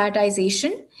for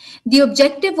prioritization. The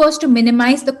objective was to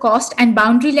minimize the cost and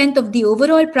boundary length of the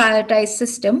overall prioritized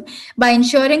system by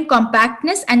ensuring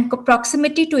compactness and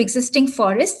proximity to existing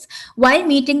forests while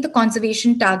meeting the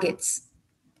conservation targets.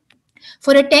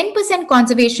 For a 10%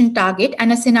 conservation target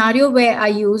and a scenario where I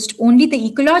used only the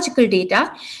ecological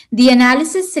data, the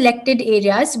analysis selected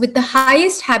areas with the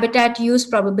highest habitat use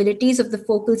probabilities of the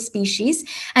focal species,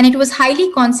 and it was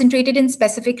highly concentrated in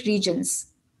specific regions.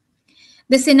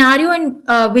 The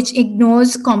scenario which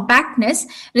ignores compactness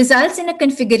results in a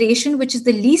configuration which is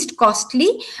the least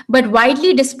costly but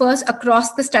widely dispersed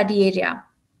across the study area.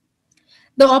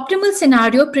 The optimal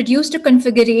scenario produced a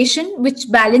configuration which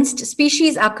balanced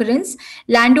species occurrence,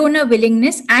 landowner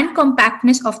willingness, and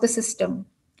compactness of the system.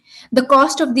 The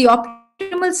cost of the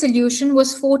optimal solution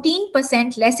was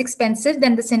 14% less expensive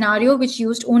than the scenario which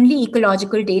used only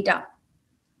ecological data.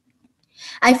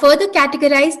 I further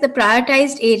categorized the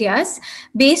prioritized areas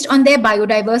based on their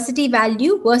biodiversity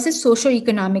value versus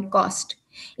socio-economic cost.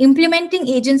 Implementing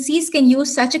agencies can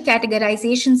use such a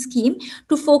categorization scheme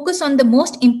to focus on the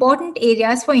most important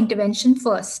areas for intervention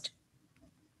first.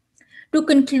 To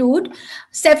conclude,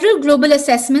 several global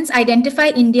assessments identify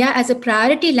India as a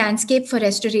priority landscape for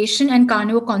restoration and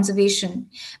carnivore conservation.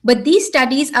 But these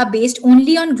studies are based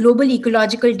only on global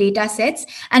ecological data sets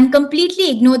and completely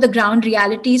ignore the ground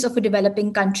realities of a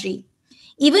developing country.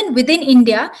 Even within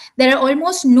India, there are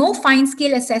almost no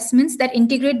fine-scale assessments that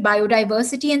integrate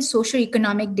biodiversity and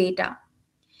socio-economic data.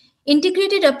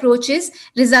 Integrated approaches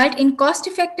result in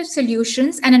cost-effective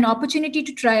solutions and an opportunity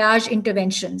to triage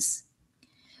interventions.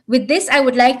 With this, I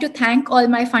would like to thank all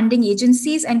my funding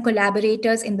agencies and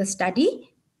collaborators in the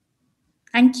study.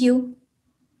 Thank you.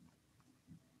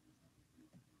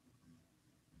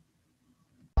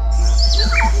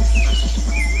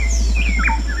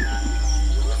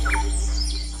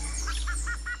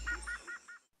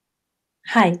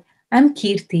 Hi, I'm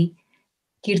Kirti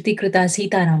Krita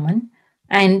Sitaraman,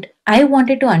 and I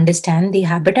wanted to understand the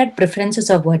habitat preferences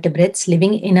of vertebrates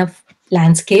living in a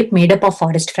landscape made up of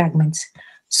forest fragments.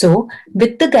 So,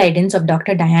 with the guidance of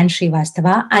Dr. Diane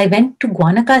Srivastava, I went to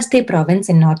Guanacaste province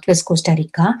in northwest Costa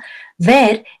Rica,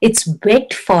 where its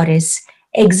wet forests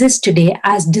exist today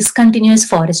as discontinuous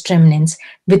forest remnants,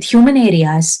 with human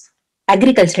areas,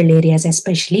 agricultural areas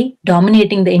especially,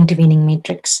 dominating the intervening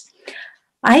matrix.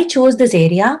 I chose this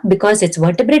area because its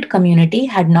vertebrate community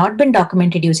had not been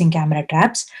documented using camera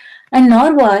traps, and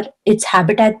nor were its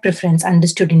habitat preference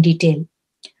understood in detail.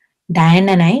 Diane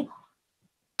and I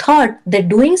thought that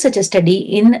doing such a study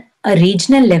in a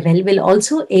regional level will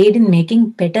also aid in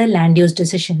making better land use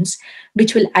decisions,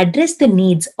 which will address the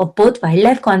needs of both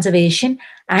wildlife conservation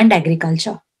and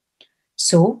agriculture.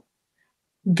 So,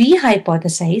 we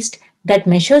hypothesized that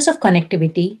measures of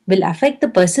connectivity will affect the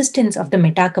persistence of the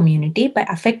meta-community by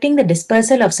affecting the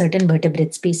dispersal of certain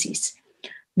vertebrate species.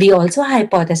 We also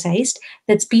hypothesized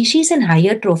that species in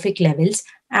higher trophic levels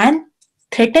and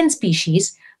threatened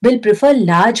species will prefer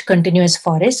large continuous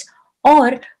forests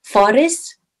or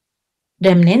forest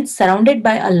remnants surrounded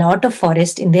by a lot of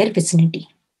forest in their vicinity.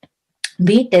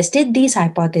 We tested these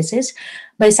hypotheses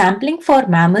by sampling for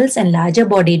mammals and larger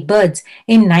bodied birds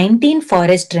in 19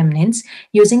 forest remnants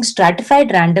using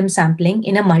stratified random sampling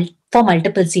for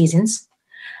multiple seasons.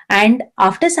 And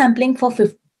after sampling for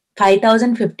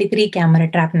 5,053 camera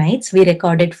trap nights, we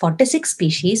recorded 46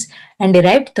 species and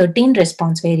derived 13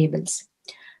 response variables.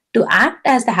 To act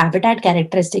as the habitat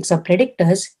characteristics of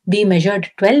predictors, we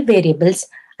measured 12 variables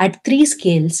at 3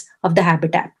 scales of the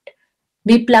habitat.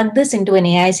 We plugged this into an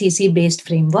AICC-based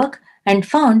framework and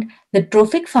found that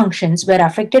trophic functions were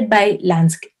affected by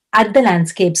at the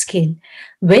landscape scale,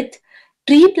 with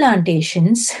tree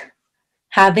plantations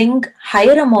having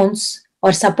higher amounts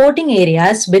or supporting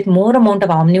areas with more amount of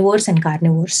omnivores and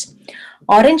carnivores.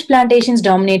 Orange plantations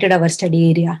dominated our study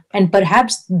area, and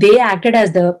perhaps they acted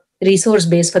as the resource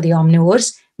base for the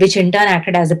omnivores, which in turn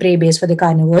acted as the prey base for the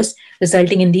carnivores,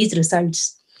 resulting in these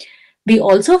results. We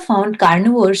also found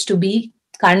carnivores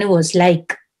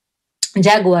like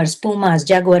jaguars, pumas,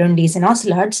 jaguarundis, and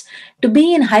ocelots to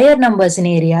be in higher numbers in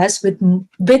areas with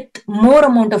more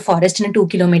amount of forest in a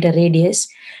 2-kilometer radius,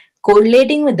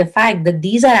 correlating with the fact that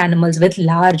these are animals with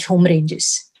large home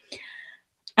ranges.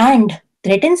 And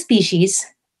threatened species,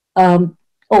 and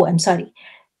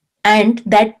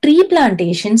that tree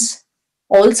plantations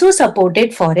also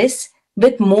supported forests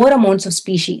with more amounts of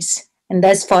species. And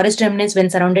thus, forest remnants, when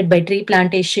surrounded by tree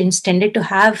plantations, tended to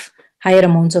have higher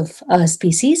amounts of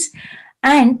species.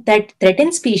 And that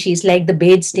threatened species like the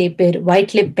Bates tapir,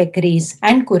 white-lipped peccaries,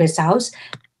 and curassows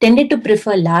tended to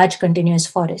prefer large continuous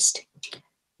forest.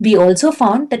 We also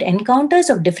found that encounters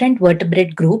of different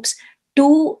vertebrate groups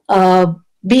to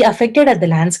be affected at the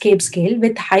landscape scale,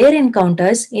 with higher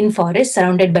encounters in forests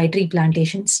surrounded by tree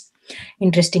plantations.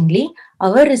 Interestingly,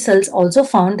 our results also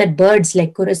found that birds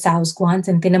like curassows, guans,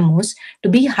 and tinamous to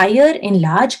be higher in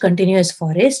large continuous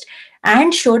forest,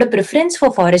 and showed a preference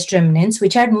for forest remnants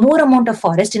which had more amount of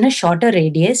forest in a shorter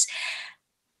radius,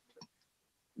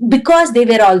 because they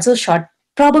were also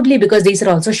probably because these are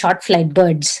also short flight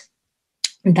birds.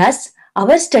 Thus,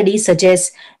 our study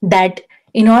suggests that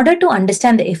in order to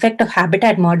understand the effect of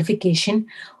habitat modification,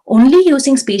 only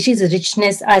using species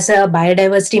richness as a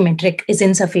biodiversity metric is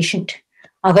insufficient.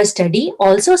 Our study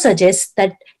also suggests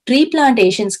that tree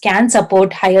plantations can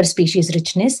support higher species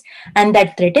richness, and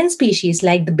that threatened species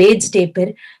like the Bates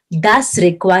tapir thus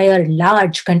require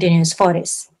large continuous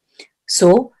forests.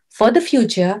 So, for the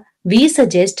future, we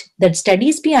suggest that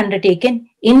studies be undertaken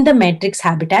in the matrix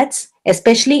habitats,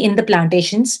 especially in the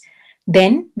plantations.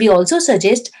 Then, we also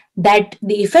suggest that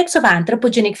the effects of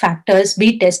anthropogenic factors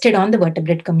be tested on the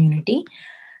vertebrate community,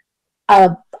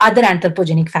 other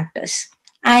anthropogenic factors,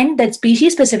 and that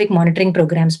species-specific monitoring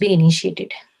programs be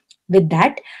initiated. With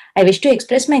that, I wish to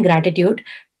express my gratitude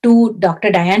to Dr.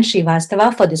 Diane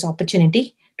Srivastava for this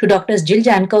opportunity, to Drs. Jill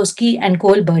Jankowski and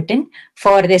Cole Burton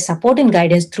for their support and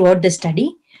guidance throughout the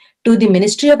study, to the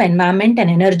Ministry of Environment and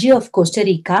Energy of Costa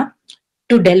Rica,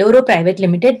 to Deloro Private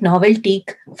Limited, Novel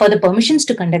Teak, for the permissions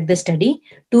to conduct the study,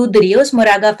 to the Rios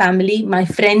Moraga family, my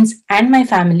friends, and my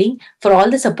family for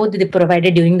all the support that they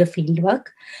provided during the fieldwork,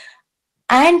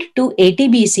 and to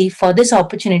ATBC for this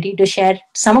opportunity to share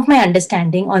some of my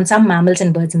understanding on some mammals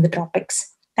and birds in the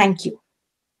tropics. Thank you.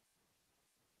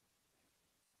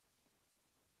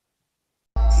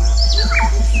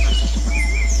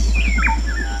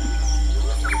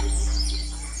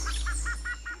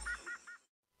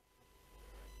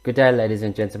 Good day, ladies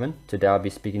and gentlemen. Today I'll be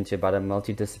speaking to you about a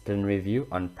multidisciplinary review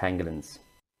on pangolins.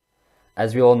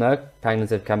 As we all know,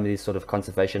 pangolins have become these sort of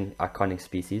conservation iconic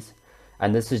species,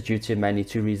 and this is due to mainly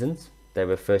two reasons. They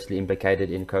were firstly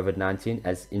implicated in COVID-19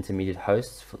 as intermediate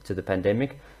hosts to the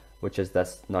pandemic, which has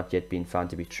thus not yet been found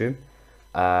to be true.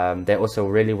 They're also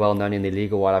really well known in the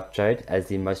illegal wildlife trade as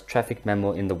the most trafficked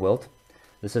mammal in the world.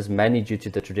 This is mainly due to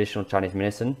the traditional Chinese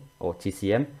medicine, or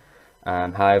TCM.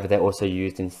 However, they're also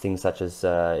used in things such as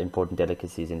important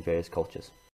delicacies in various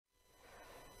cultures.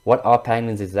 What are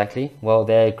pangolins exactly? Well,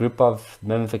 they're a group of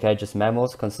myrmecophagous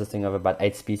mammals consisting of about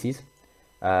 8 species,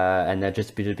 and they're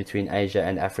distributed between Asia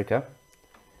and Africa.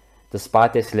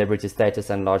 Despite their celebrity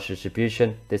status and large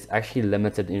distribution, there's actually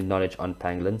limited knowledge on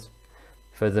pangolins.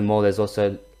 Furthermore, there's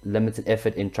also limited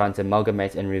effort in trying to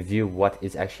amalgamate and review what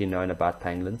is actually known about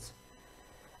pangolins.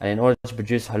 And in order to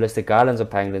produce holistic guidelines of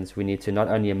pangolins, we need to not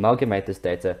only amalgamate this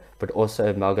data, but also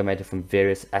amalgamate it from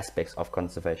various aspects of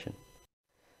conservation.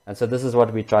 And so this is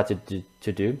what we try to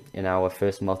do in our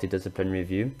first multidisciplinary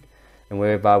review, and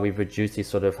whereby we produce these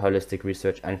sort of holistic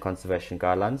research and conservation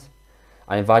guidelines.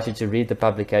 I invite you to read the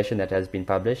publication that has been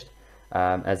published,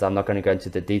 as I'm not going to go into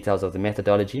the details of the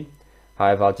methodology.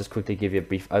 However, I'll just quickly give you a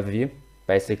brief overview.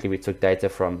 Basically, we took data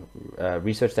from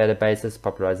research databases,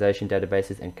 popularization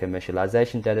databases, and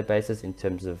commercialization databases in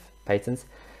terms of patents,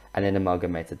 and then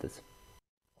amalgamated this.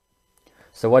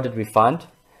 So what did we find?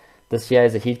 This here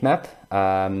is a heat map.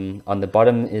 On the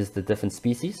bottom is the different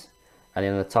species, and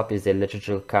then on the top is their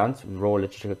literature count, raw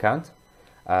literature count.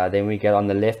 Then we get on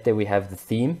the left there, we have the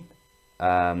theme,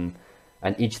 and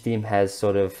each theme has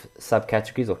sort of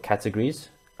subcategories or categories.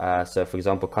 So for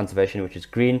example, conservation, which is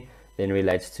green, then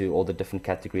relates to all the different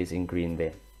categories in green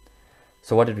there.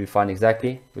 So what did we find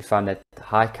exactly? We found that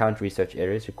high count research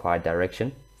areas require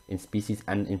direction in species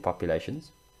and in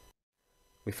populations.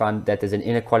 We found that there's an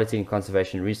inequality in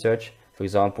conservation research. For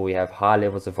example, we have high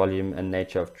levels of volume and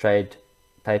nature of trade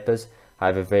papers,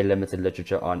 however very limited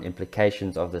literature on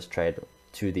implications of this trade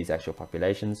to these actual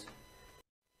populations.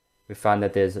 We found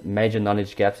that there's major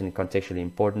knowledge gaps in contextually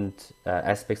important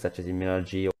aspects such as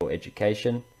immunology or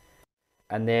education.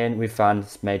 And then we found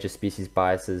major species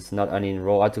biases, not only in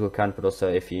raw article count, but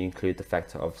also if you include the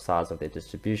factor of size of their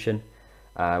distribution,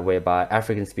 whereby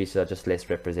African species are just less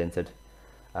represented.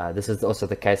 This is also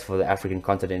the case for the African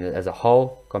continent as a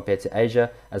whole compared to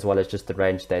Asia, as well as just the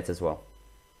range states as well.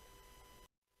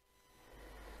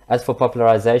 As for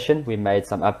popularization, we made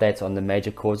some updates on the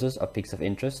major causes of peaks of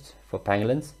interest for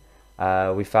pangolins.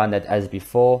 We found that, as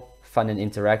before, fun and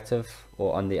interactive,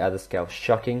 or on the other scale,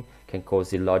 shocking, can cause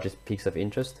the largest peaks of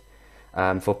interest.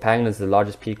 For pangolins, the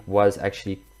largest peak was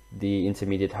actually the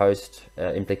intermediate host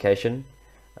implication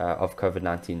of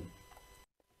COVID-19.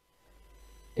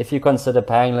 If you consider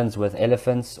pangolins with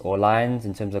elephants or lions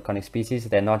in terms of iconic species,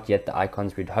 they're not yet the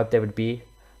icons we'd hope they would be,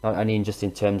 not only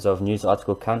in terms of news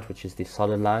article count, which is the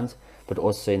solid lines, but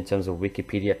also in terms of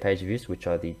Wikipedia page views, which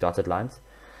are the dotted lines.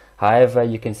 However,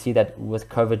 you can see that with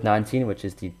COVID-19, which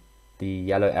is the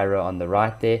yellow arrow on the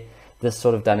right there, this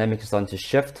sort of dynamic is starting to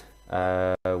shift.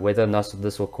 Whether or not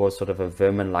this will cause sort of a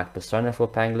vermin-like persona for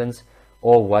pangolins,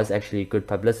 or was actually good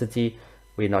publicity,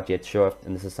 we're not yet sure,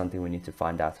 and this is something we need to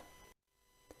find out.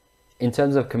 In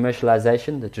terms of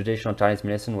commercialization, the traditional Chinese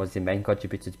medicine was the main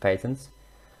contributor to patents.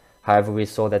 However, we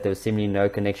saw that there was seemingly no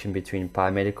connection between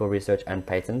biomedical research and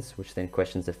patents, which then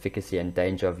questions the efficacy and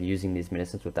danger of using these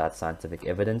medicines without scientific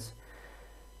evidence.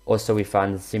 Also, we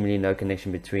found seemingly no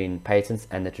connection between patents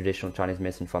and the traditional Chinese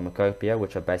medicine pharmacopoeia,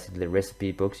 which are basically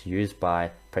recipe books used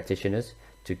by practitioners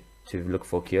to look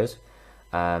for cures.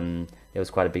 There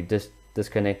was quite a big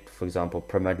disconnect. For example,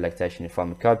 promote lactation in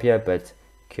pharmacopoeia, but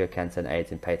cure cancer and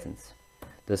AIDS in patents.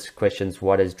 This questions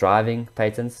what is driving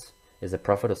patents. Is it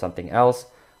profit or something else?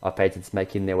 Are patents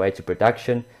making their way to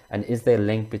production? And is there a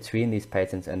link between these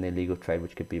patents and the illegal trade,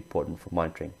 which could be important for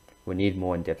monitoring? We need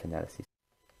more in-depth analysis.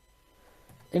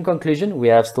 In conclusion, we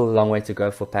have still a long way to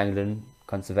go for pangolin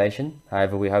conservation.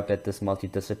 However, we hope that this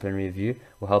multidisciplinary review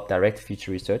will help direct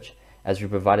future research, as we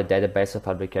provide a database of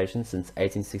publications since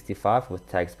 1865 with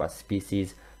tags by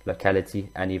species, locality,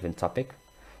 and even topic.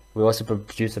 We also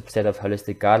produce a set of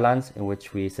holistic guidelines in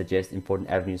which we suggest important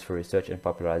avenues for research and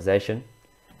popularization.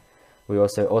 We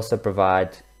also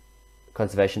provide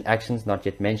conservation actions not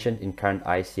yet mentioned in current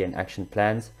IUCN action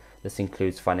plans. This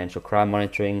includes financial crime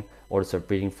monitoring, audits of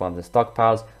breeding farms and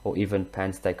stockpiles, or even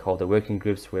pan-stakeholder working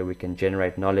groups where we can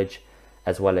generate knowledge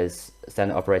as well as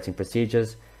standard operating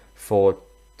procedures for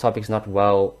topics not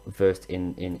well versed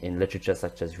in literature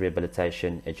such as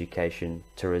rehabilitation, education,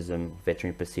 tourism,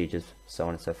 veterinary procedures, so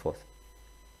on and so forth.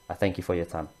 I thank you for your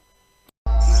time.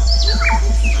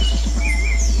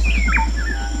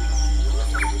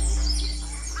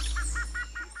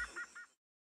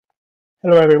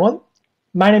 Hello everyone,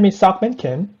 my name is Sakman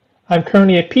Kim. I'm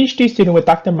currently a PhD student with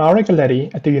Dr. Maura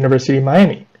Galetti at the University of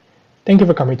Miami. Thank you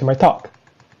for coming to my talk.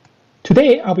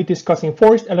 Today I'll be discussing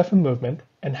forest elephant movement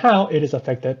and how it is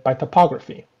affected by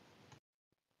topography.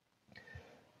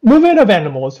 Movement of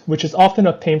animals, which is often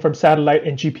obtained from satellite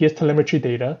and GPS telemetry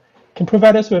data, can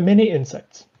provide us with many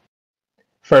insights.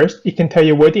 First, it can tell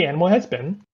you where the animal has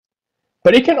been,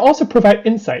 but it can also provide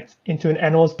insights into an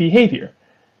animal's behavior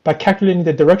by calculating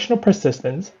the directional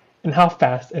persistence and how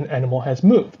fast an animal has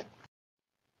moved.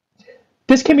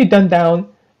 This can be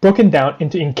broken down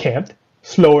into encamped,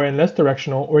 slower and less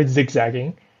directional or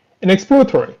zigzagging, and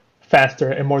exploratory,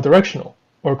 faster and more directional,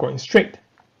 or going straight.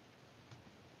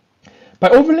 By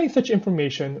overlaying such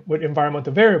information with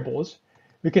environmental variables,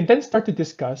 we can then start to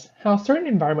discuss how certain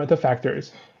environmental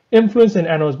factors influence an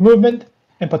animal's movement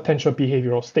and potential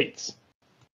behavioral states.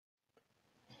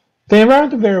 The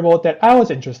environmental variable that I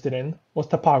was interested in was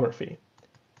topography.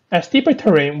 As steeper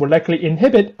terrain would likely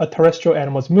inhibit a terrestrial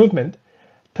animal's movement,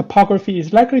 topography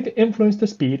is likely to influence the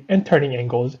speed and turning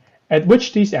angles at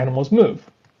which these animals move.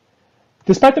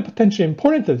 Despite the potential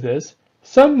importance of this,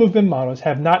 some movement models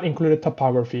have not included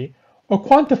topography or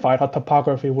quantified how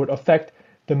topography would affect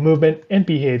the movement and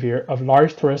behavior of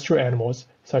large terrestrial animals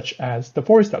such as the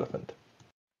forest elephant.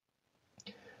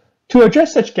 To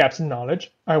address such gaps in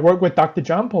knowledge, I worked with Dr.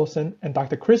 John Poulsen and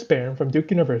Dr. Chris Barron from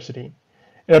Duke University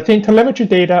and obtained telemetry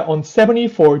data on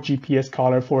 74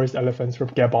 GPS-collared forest elephants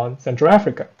from Gabon, Central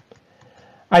Africa.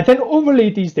 I then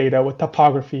overlaid these data with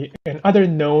topography and other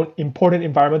known important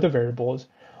environmental variables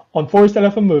on forest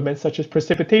elephant movements such as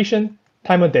precipitation,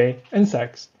 time of day, and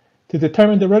sex to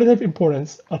determine the relative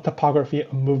importance of topography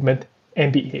on movement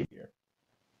and behavior.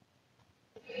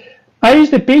 I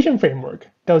used the Bayesian framework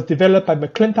that was developed by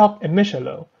McClintock and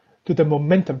Michelot to the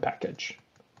momentum package.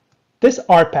 This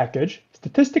R package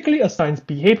statistically assigns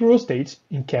behavioral states,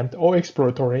 encamped or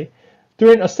exploratory,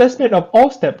 through an assessment of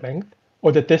all step length,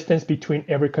 or the distance between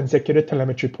every consecutive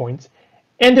telemetry points,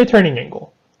 and the turning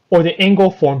angle, or the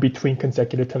angle formed between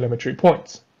consecutive telemetry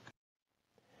points.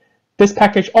 This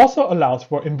package also allows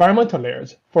for environmental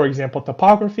layers, for example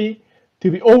topography,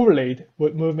 to be overlaid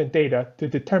with movement data to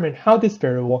determine how this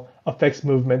variable affects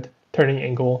movement, turning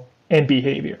angle, and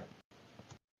behavior.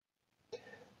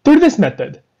 Through this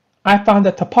method, I found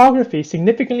that topography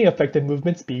significantly affected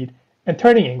movement speed and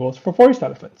turning angles for forest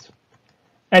elephants.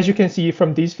 As you can see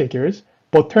from these figures,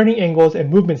 both turning angles and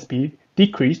movement speed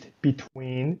decreased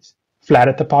between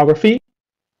flatter topography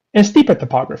and steeper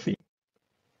topography.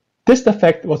 This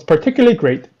effect was particularly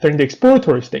great during the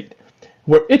exploratory state,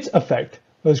 where its effect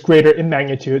was greater in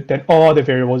magnitude than all the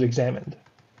variables examined.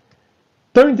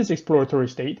 During this exploratory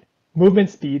state, movement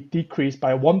speed decreased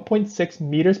by 1.6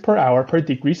 meters per hour per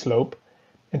degree slope,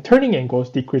 and turning angles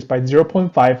decreased by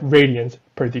 0.5 radians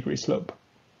per degree slope.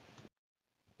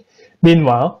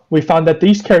 Meanwhile, we found that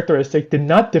these characteristics did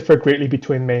not differ greatly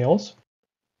between males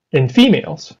and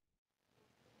females.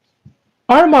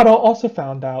 Our model also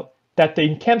found out that the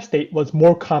encamped state was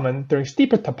more common during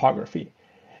steeper topography,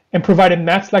 and provided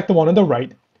maps like the one on the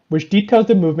right, which details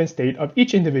the movement state of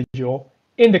each individual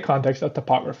in the context of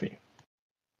topography.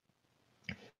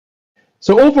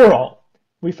 So overall,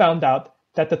 we found out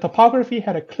that the topography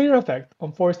had a clear effect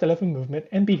on forest elephant movement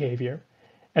and behavior,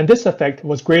 and this effect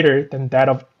was greater than that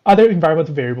of other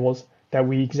environmental variables that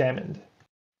we examined.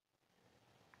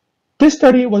 This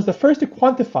study was the first to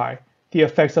quantify the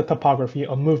effects of topography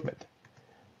on movement.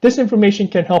 This information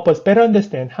can help us better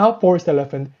understand how forest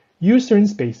elephants use certain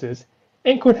spaces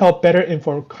and could help better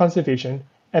inform conservation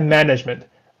and management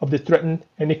of the threatened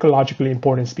and ecologically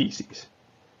important species.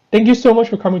 Thank you so much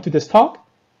for coming to this talk,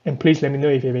 and please let me know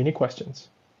if you have any questions.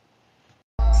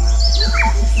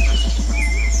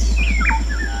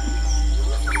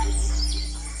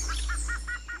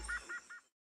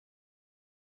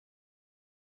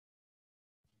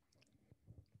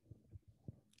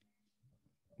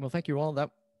 Well, thank you all.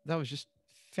 That was just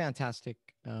fantastic.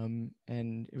 And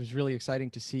it was really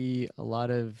exciting to see a lot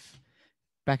of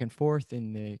back and forth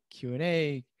in the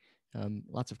Q&A,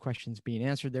 lots of questions being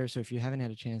answered there. So if you haven't had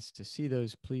a chance to see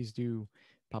those, please do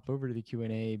pop over to the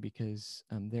Q&A because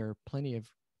there are plenty of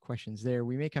questions there.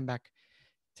 We may come back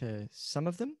to some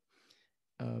of them.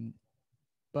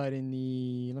 But in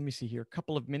the, let me see here, a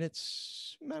couple of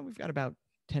minutes, we've got about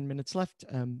 10 minutes left.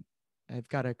 I've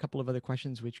got a couple of other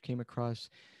questions which came across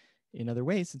in other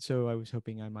ways. And so I was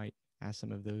hoping I might ask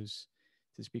some of those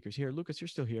to speakers here. Lucas, you're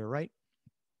still here, right?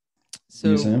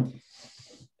 So yes,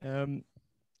 I am.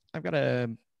 I've got a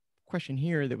question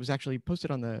here that was actually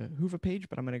posted on the Hoover page,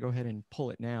 but I'm going to go ahead and pull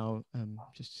it now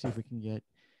just to see if we can get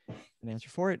an answer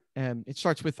for it. It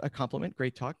starts with a compliment.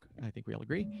 Great talk. I think we all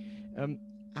agree.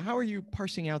 How are you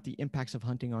parsing out the impacts of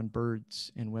hunting on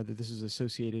birds and whether this is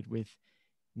associated with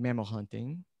mammal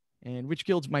hunting, and which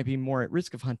guilds might be more at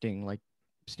risk of hunting, like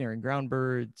snaring ground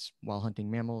birds while hunting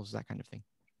mammals, that kind of thing?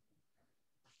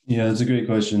 Yeah, that's a great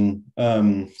question.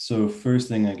 So first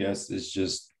thing, I guess, is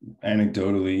just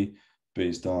anecdotally,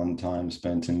 based on time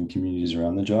spent in communities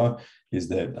around the jaw, is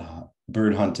that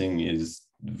bird hunting is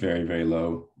very, very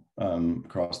low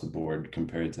across the board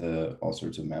compared to all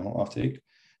sorts of mammal offtake.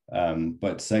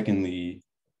 But secondly,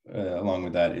 along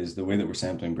with that, is the way that we're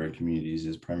sampling bird communities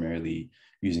is primarily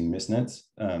using mist nets.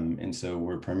 And so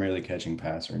we're primarily catching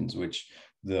passerines, which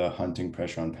the hunting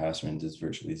pressure on passerines is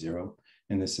virtually zero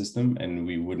in this system, and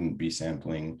we wouldn't be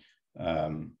sampling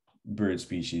bird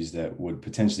species that would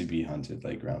potentially be hunted,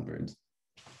 like ground birds.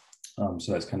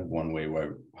 So that's kind of one way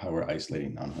how we're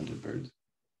isolating non-hunted birds.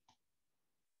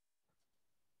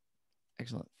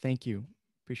 Excellent. Thank you.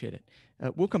 Appreciate it.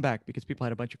 We'll come back because people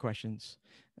had a bunch of questions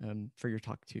for your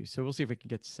talk too. So we'll see if we can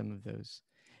get some of those.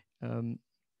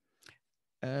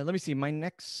 Let me see. My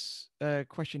next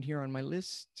question here on my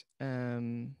list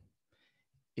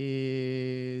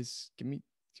is, give me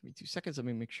 2 seconds. Let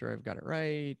me make sure I've got it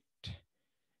right.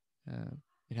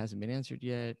 It hasn't been answered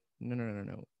yet.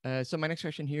 No. So my next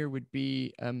question here would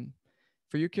be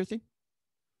for you, Kirti.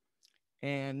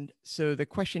 And so the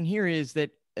question here is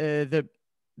that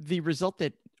the result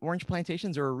that orange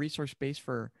plantations are a resource base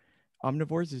for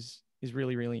omnivores is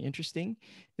really, really interesting.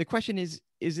 The question is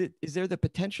there the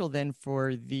potential then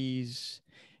for these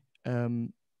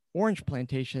orange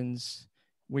plantations,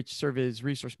 which serve as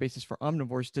resource bases for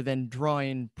omnivores, to then draw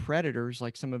in predators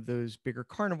like some of those bigger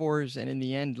carnivores and in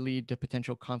the end lead to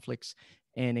potential conflicts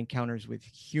and encounters with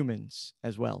humans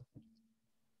as well?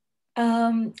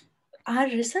 Our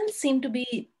results seem to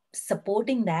be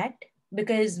supporting that,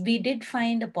 because we did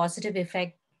find a positive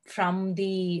effect from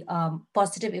the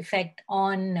positive effect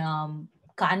on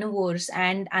carnivores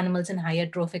and animals in higher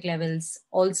trophic levels,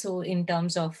 also in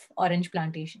terms of orange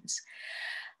plantations.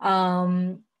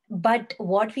 But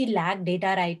what we lack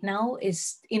data right now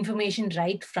is information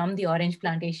right from the orange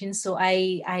plantations. So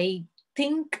I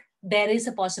think there is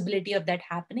a possibility of that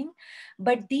happening.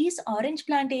 But these orange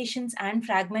plantations and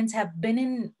fragments have been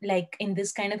in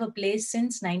this kind of a place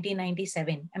since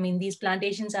 1997. I mean, these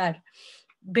plantations are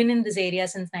been in this area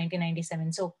since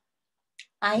 1997. So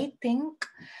I think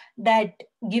that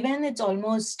given it's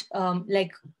almost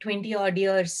like 20 odd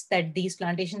years that these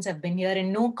plantations have been here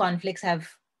and no conflicts have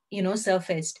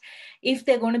surfaced, if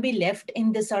they're going to be left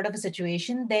in this sort of a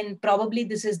situation, then probably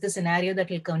this is the scenario that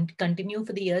will continue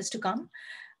for the years to come.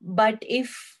 But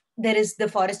if there is the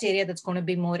forest area that's going to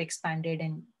be more expanded,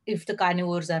 and if the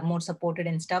carnivores are more supported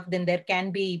and stuff, then there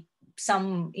can be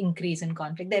some increase in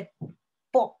conflict there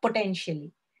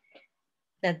potentially.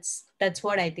 That's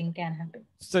what I think can happen.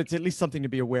 So it's at least something to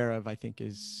be aware of, I think,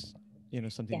 is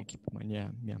something to keep in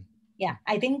mind. Yeah.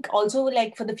 I think also,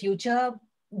 like, for the future,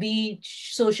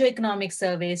 socioeconomic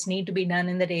surveys need to be done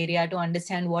in that area to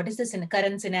understand what is the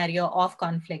current scenario of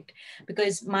conflict,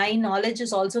 because my knowledge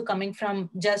is also coming from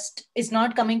it's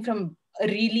not coming from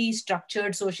really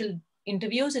structured social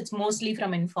interviews. It's mostly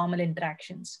from informal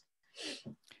interactions,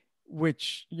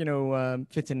 which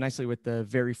fits in nicely with the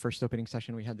very first opening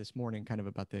session we had this morning, kind of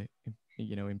about the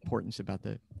importance about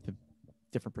the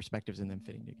different perspectives and them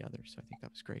fitting together. So I think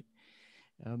that was great.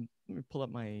 Let me pull up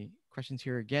my questions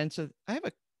here again. So I have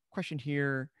a question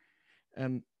here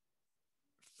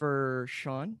for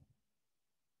Sean.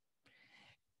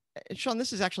 Sean,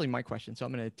 this is actually my question, so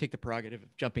I'm going to take the prerogative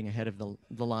of jumping ahead of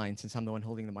the line since I'm the one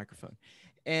holding the microphone.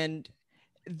 And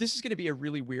this is going to be a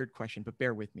really weird question, but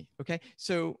bear with me, okay?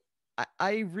 So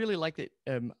I really like that.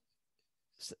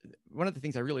 One of the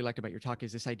things I really liked about your talk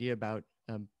is this idea about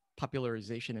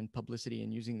popularization and publicity,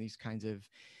 and using these kinds of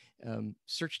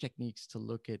search techniques to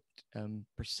look at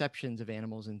perceptions of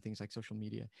animals and things like social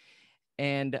media.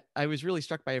 And I was really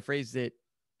struck by a phrase that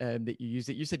you used.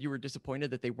 That you said you were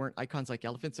disappointed that they weren't icons like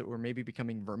elephants, that were maybe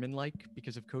becoming vermin-like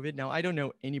because of COVID. Now, I don't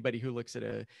know anybody who looks at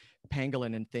a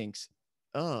pangolin and thinks,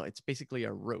 oh, it's basically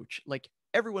a roach. Like,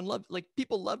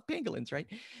 people love pangolins, right?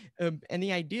 And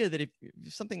the idea that if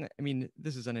something, I mean,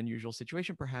 this is an unusual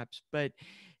situation perhaps, but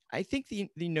I think the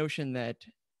notion that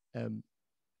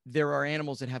there are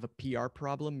animals that have a PR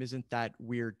problem isn't that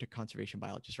weird to conservation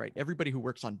biologists, right? Everybody who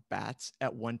works on bats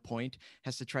at one point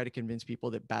has to try to convince people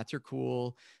that bats are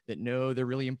cool, that no, they're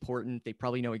really important. They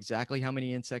probably know exactly how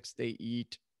many insects they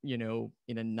eat,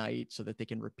 in a night, so that they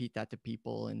can repeat that to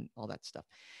people and all that stuff.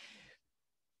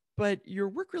 But your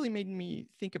work really made me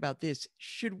think about this.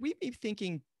 Should we be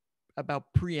thinking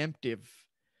about preemptive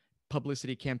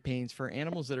publicity campaigns for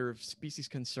animals that are of species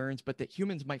concerns, but that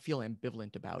humans might feel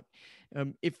ambivalent about?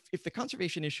 If the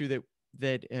conservation issue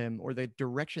or the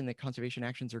direction that conservation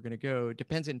actions are going to go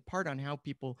depends in part on how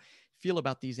people feel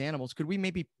about these animals, could we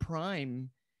maybe prime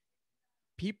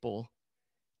people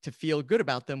to feel good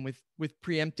about them with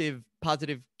preemptive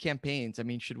positive campaigns? I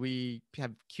mean, should we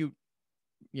have cute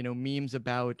memes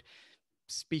about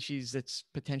species that's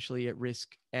potentially at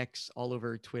risk X all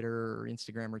over Twitter or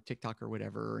Instagram or TikTok or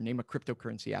whatever, or name a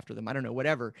cryptocurrency after them? I don't know,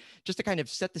 whatever, just to kind of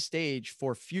set the stage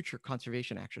for future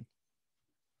conservation action.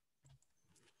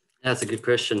 That's a good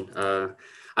question.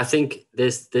 I think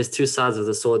there's two sides of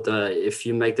the sword. If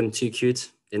you make them too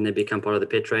cute, then they become part of the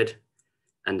pet trade.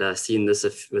 And seeing this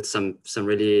with some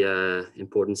really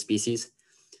important species.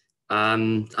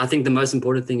 I think the most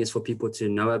important thing is for people to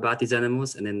know about these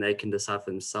animals, and then they can decide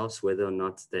for themselves whether or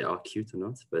not they are cute or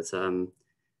not. But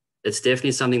it's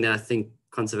definitely something that I think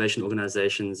conservation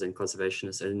organizations and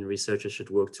conservationists and researchers should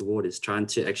work toward, is trying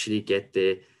to actually get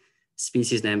their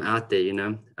species name out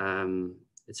there.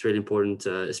 It's really important,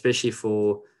 especially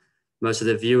for most of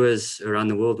the viewers around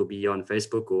the world will be on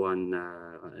Facebook or on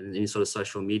any sort of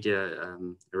social media,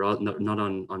 not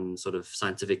on sort of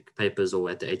scientific papers or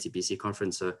at the ATBC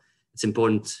conference. So it's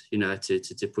important,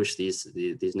 to push these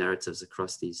narratives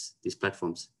across these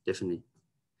platforms, definitely.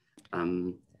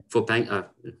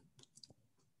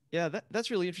 Yeah, that's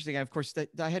really interesting. Of course,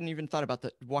 I hadn't even thought about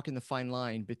walking the fine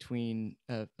line between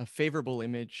a favorable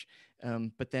image,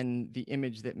 but then the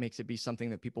image that makes it be something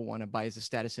that people want to buy as a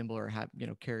status symbol or have,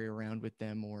 carry around with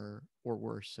them, or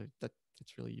worse. So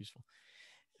that's really useful.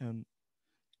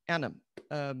 Anna,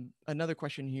 another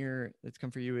question here that's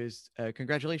come for you is,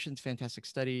 congratulations, fantastic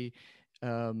study.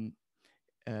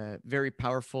 very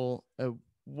powerful.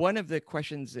 One of the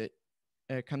questions that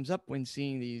comes up when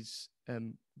seeing these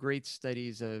great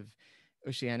studies of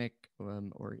oceanic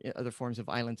or other forms of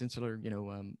islands, insular,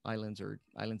 islands or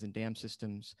islands and dam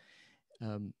systems,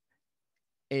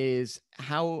 is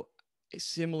how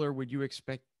similar would you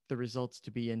expect the results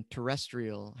to be in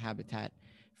terrestrial habitat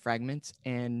fragments?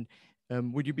 And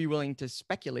would you be willing to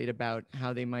speculate about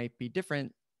how they might be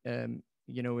different,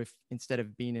 if instead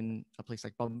of being in a place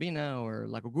like Bambina or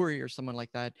Lagoguri or someone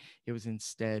like that, it was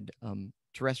instead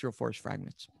terrestrial forest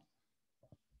fragments?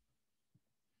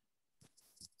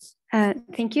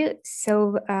 Thank you.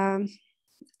 So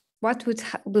what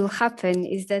will happen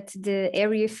is that the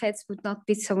area effects would not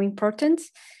be so important.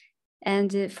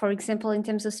 And for example, in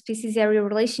terms of species area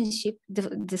relationship,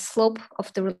 the slope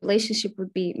of the relationship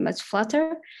would be much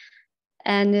flatter.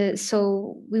 And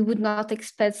so we would not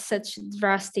expect such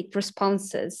drastic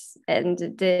responses, and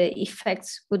the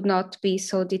effects would not be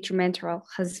so detrimental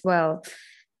as well,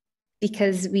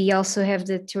 because we also have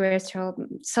the terrestrial,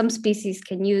 some species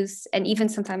can use and even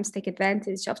sometimes take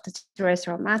advantage of the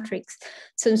terrestrial matrix.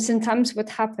 So sometimes what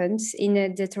happens in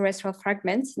the terrestrial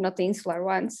fragments, not the insular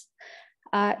ones,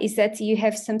 is that you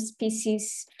have some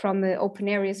species from open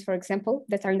areas, for example,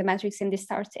 that are in the matrix and they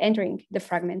start entering the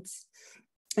fragments.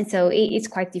 And so it's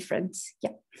quite different.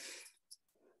 Yeah.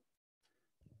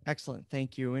 Excellent.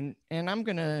 Thank you. And I'm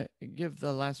going to give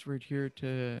the last word here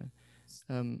to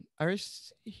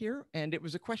Iris here. And it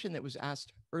was a question that was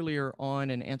asked earlier on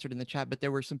and answered in the chat, but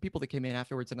there were some people that came in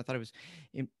afterwards, and I thought it was,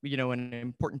 an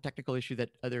important technical issue that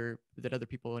other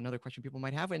people, another question people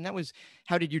might have. And that was,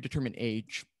 how did you determine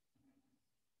age?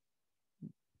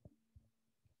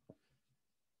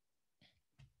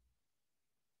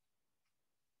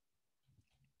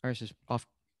 Iris is off.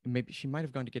 Maybe she might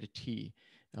have gone to get a tea.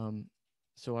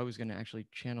 So I was going to actually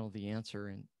channel the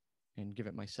answer and give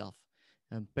it myself.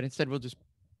 But instead, we'll just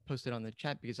post it on the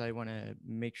chat because I want to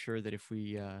make sure that if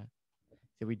we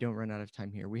don't run out of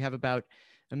time here. We have about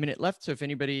a minute left. So if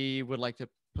anybody would like to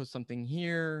post something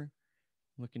here,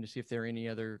 I'm looking to see if there are any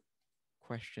other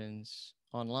questions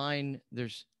online.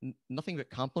 There's nothing but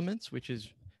compliments, which is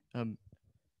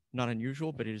not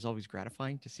unusual, but it is always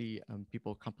gratifying to see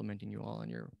people complimenting you all on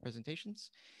your presentations.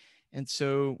 And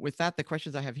so with that, the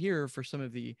questions I have here for some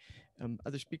of the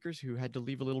other speakers who had to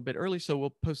leave a little bit early. So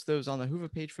we'll post those on the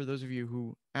Whova page for those of you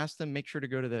who asked them. Make sure to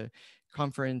go to the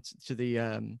conference, to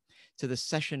the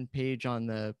session page on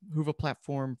the Whova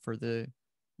platform for the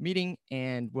meeting,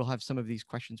 and we'll have some of these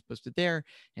questions posted there.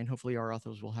 And hopefully our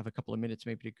authors will have a couple of minutes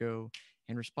maybe to go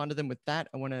and respond to them. With that,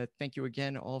 I want to thank you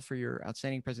again all for your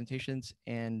outstanding presentations,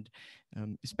 and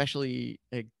especially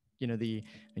the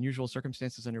unusual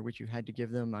circumstances under which you had to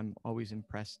give them. I'm always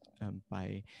impressed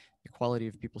by the quality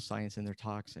of people's science and their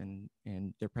talks and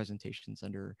their presentations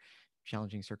under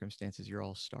challenging circumstances. You're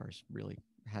all stars. Really,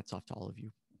 hats off to all of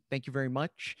you. Thank you very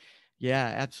much.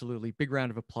 Yeah, absolutely. Big round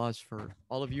of applause for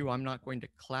all of you. I'm not going to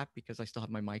clap because I still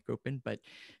have my mic open, but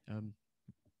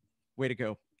way to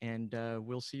go. And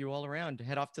we'll see you all around.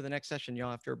 Head off to the next session,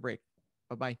 y'all, after a break.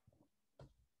 Bye-bye.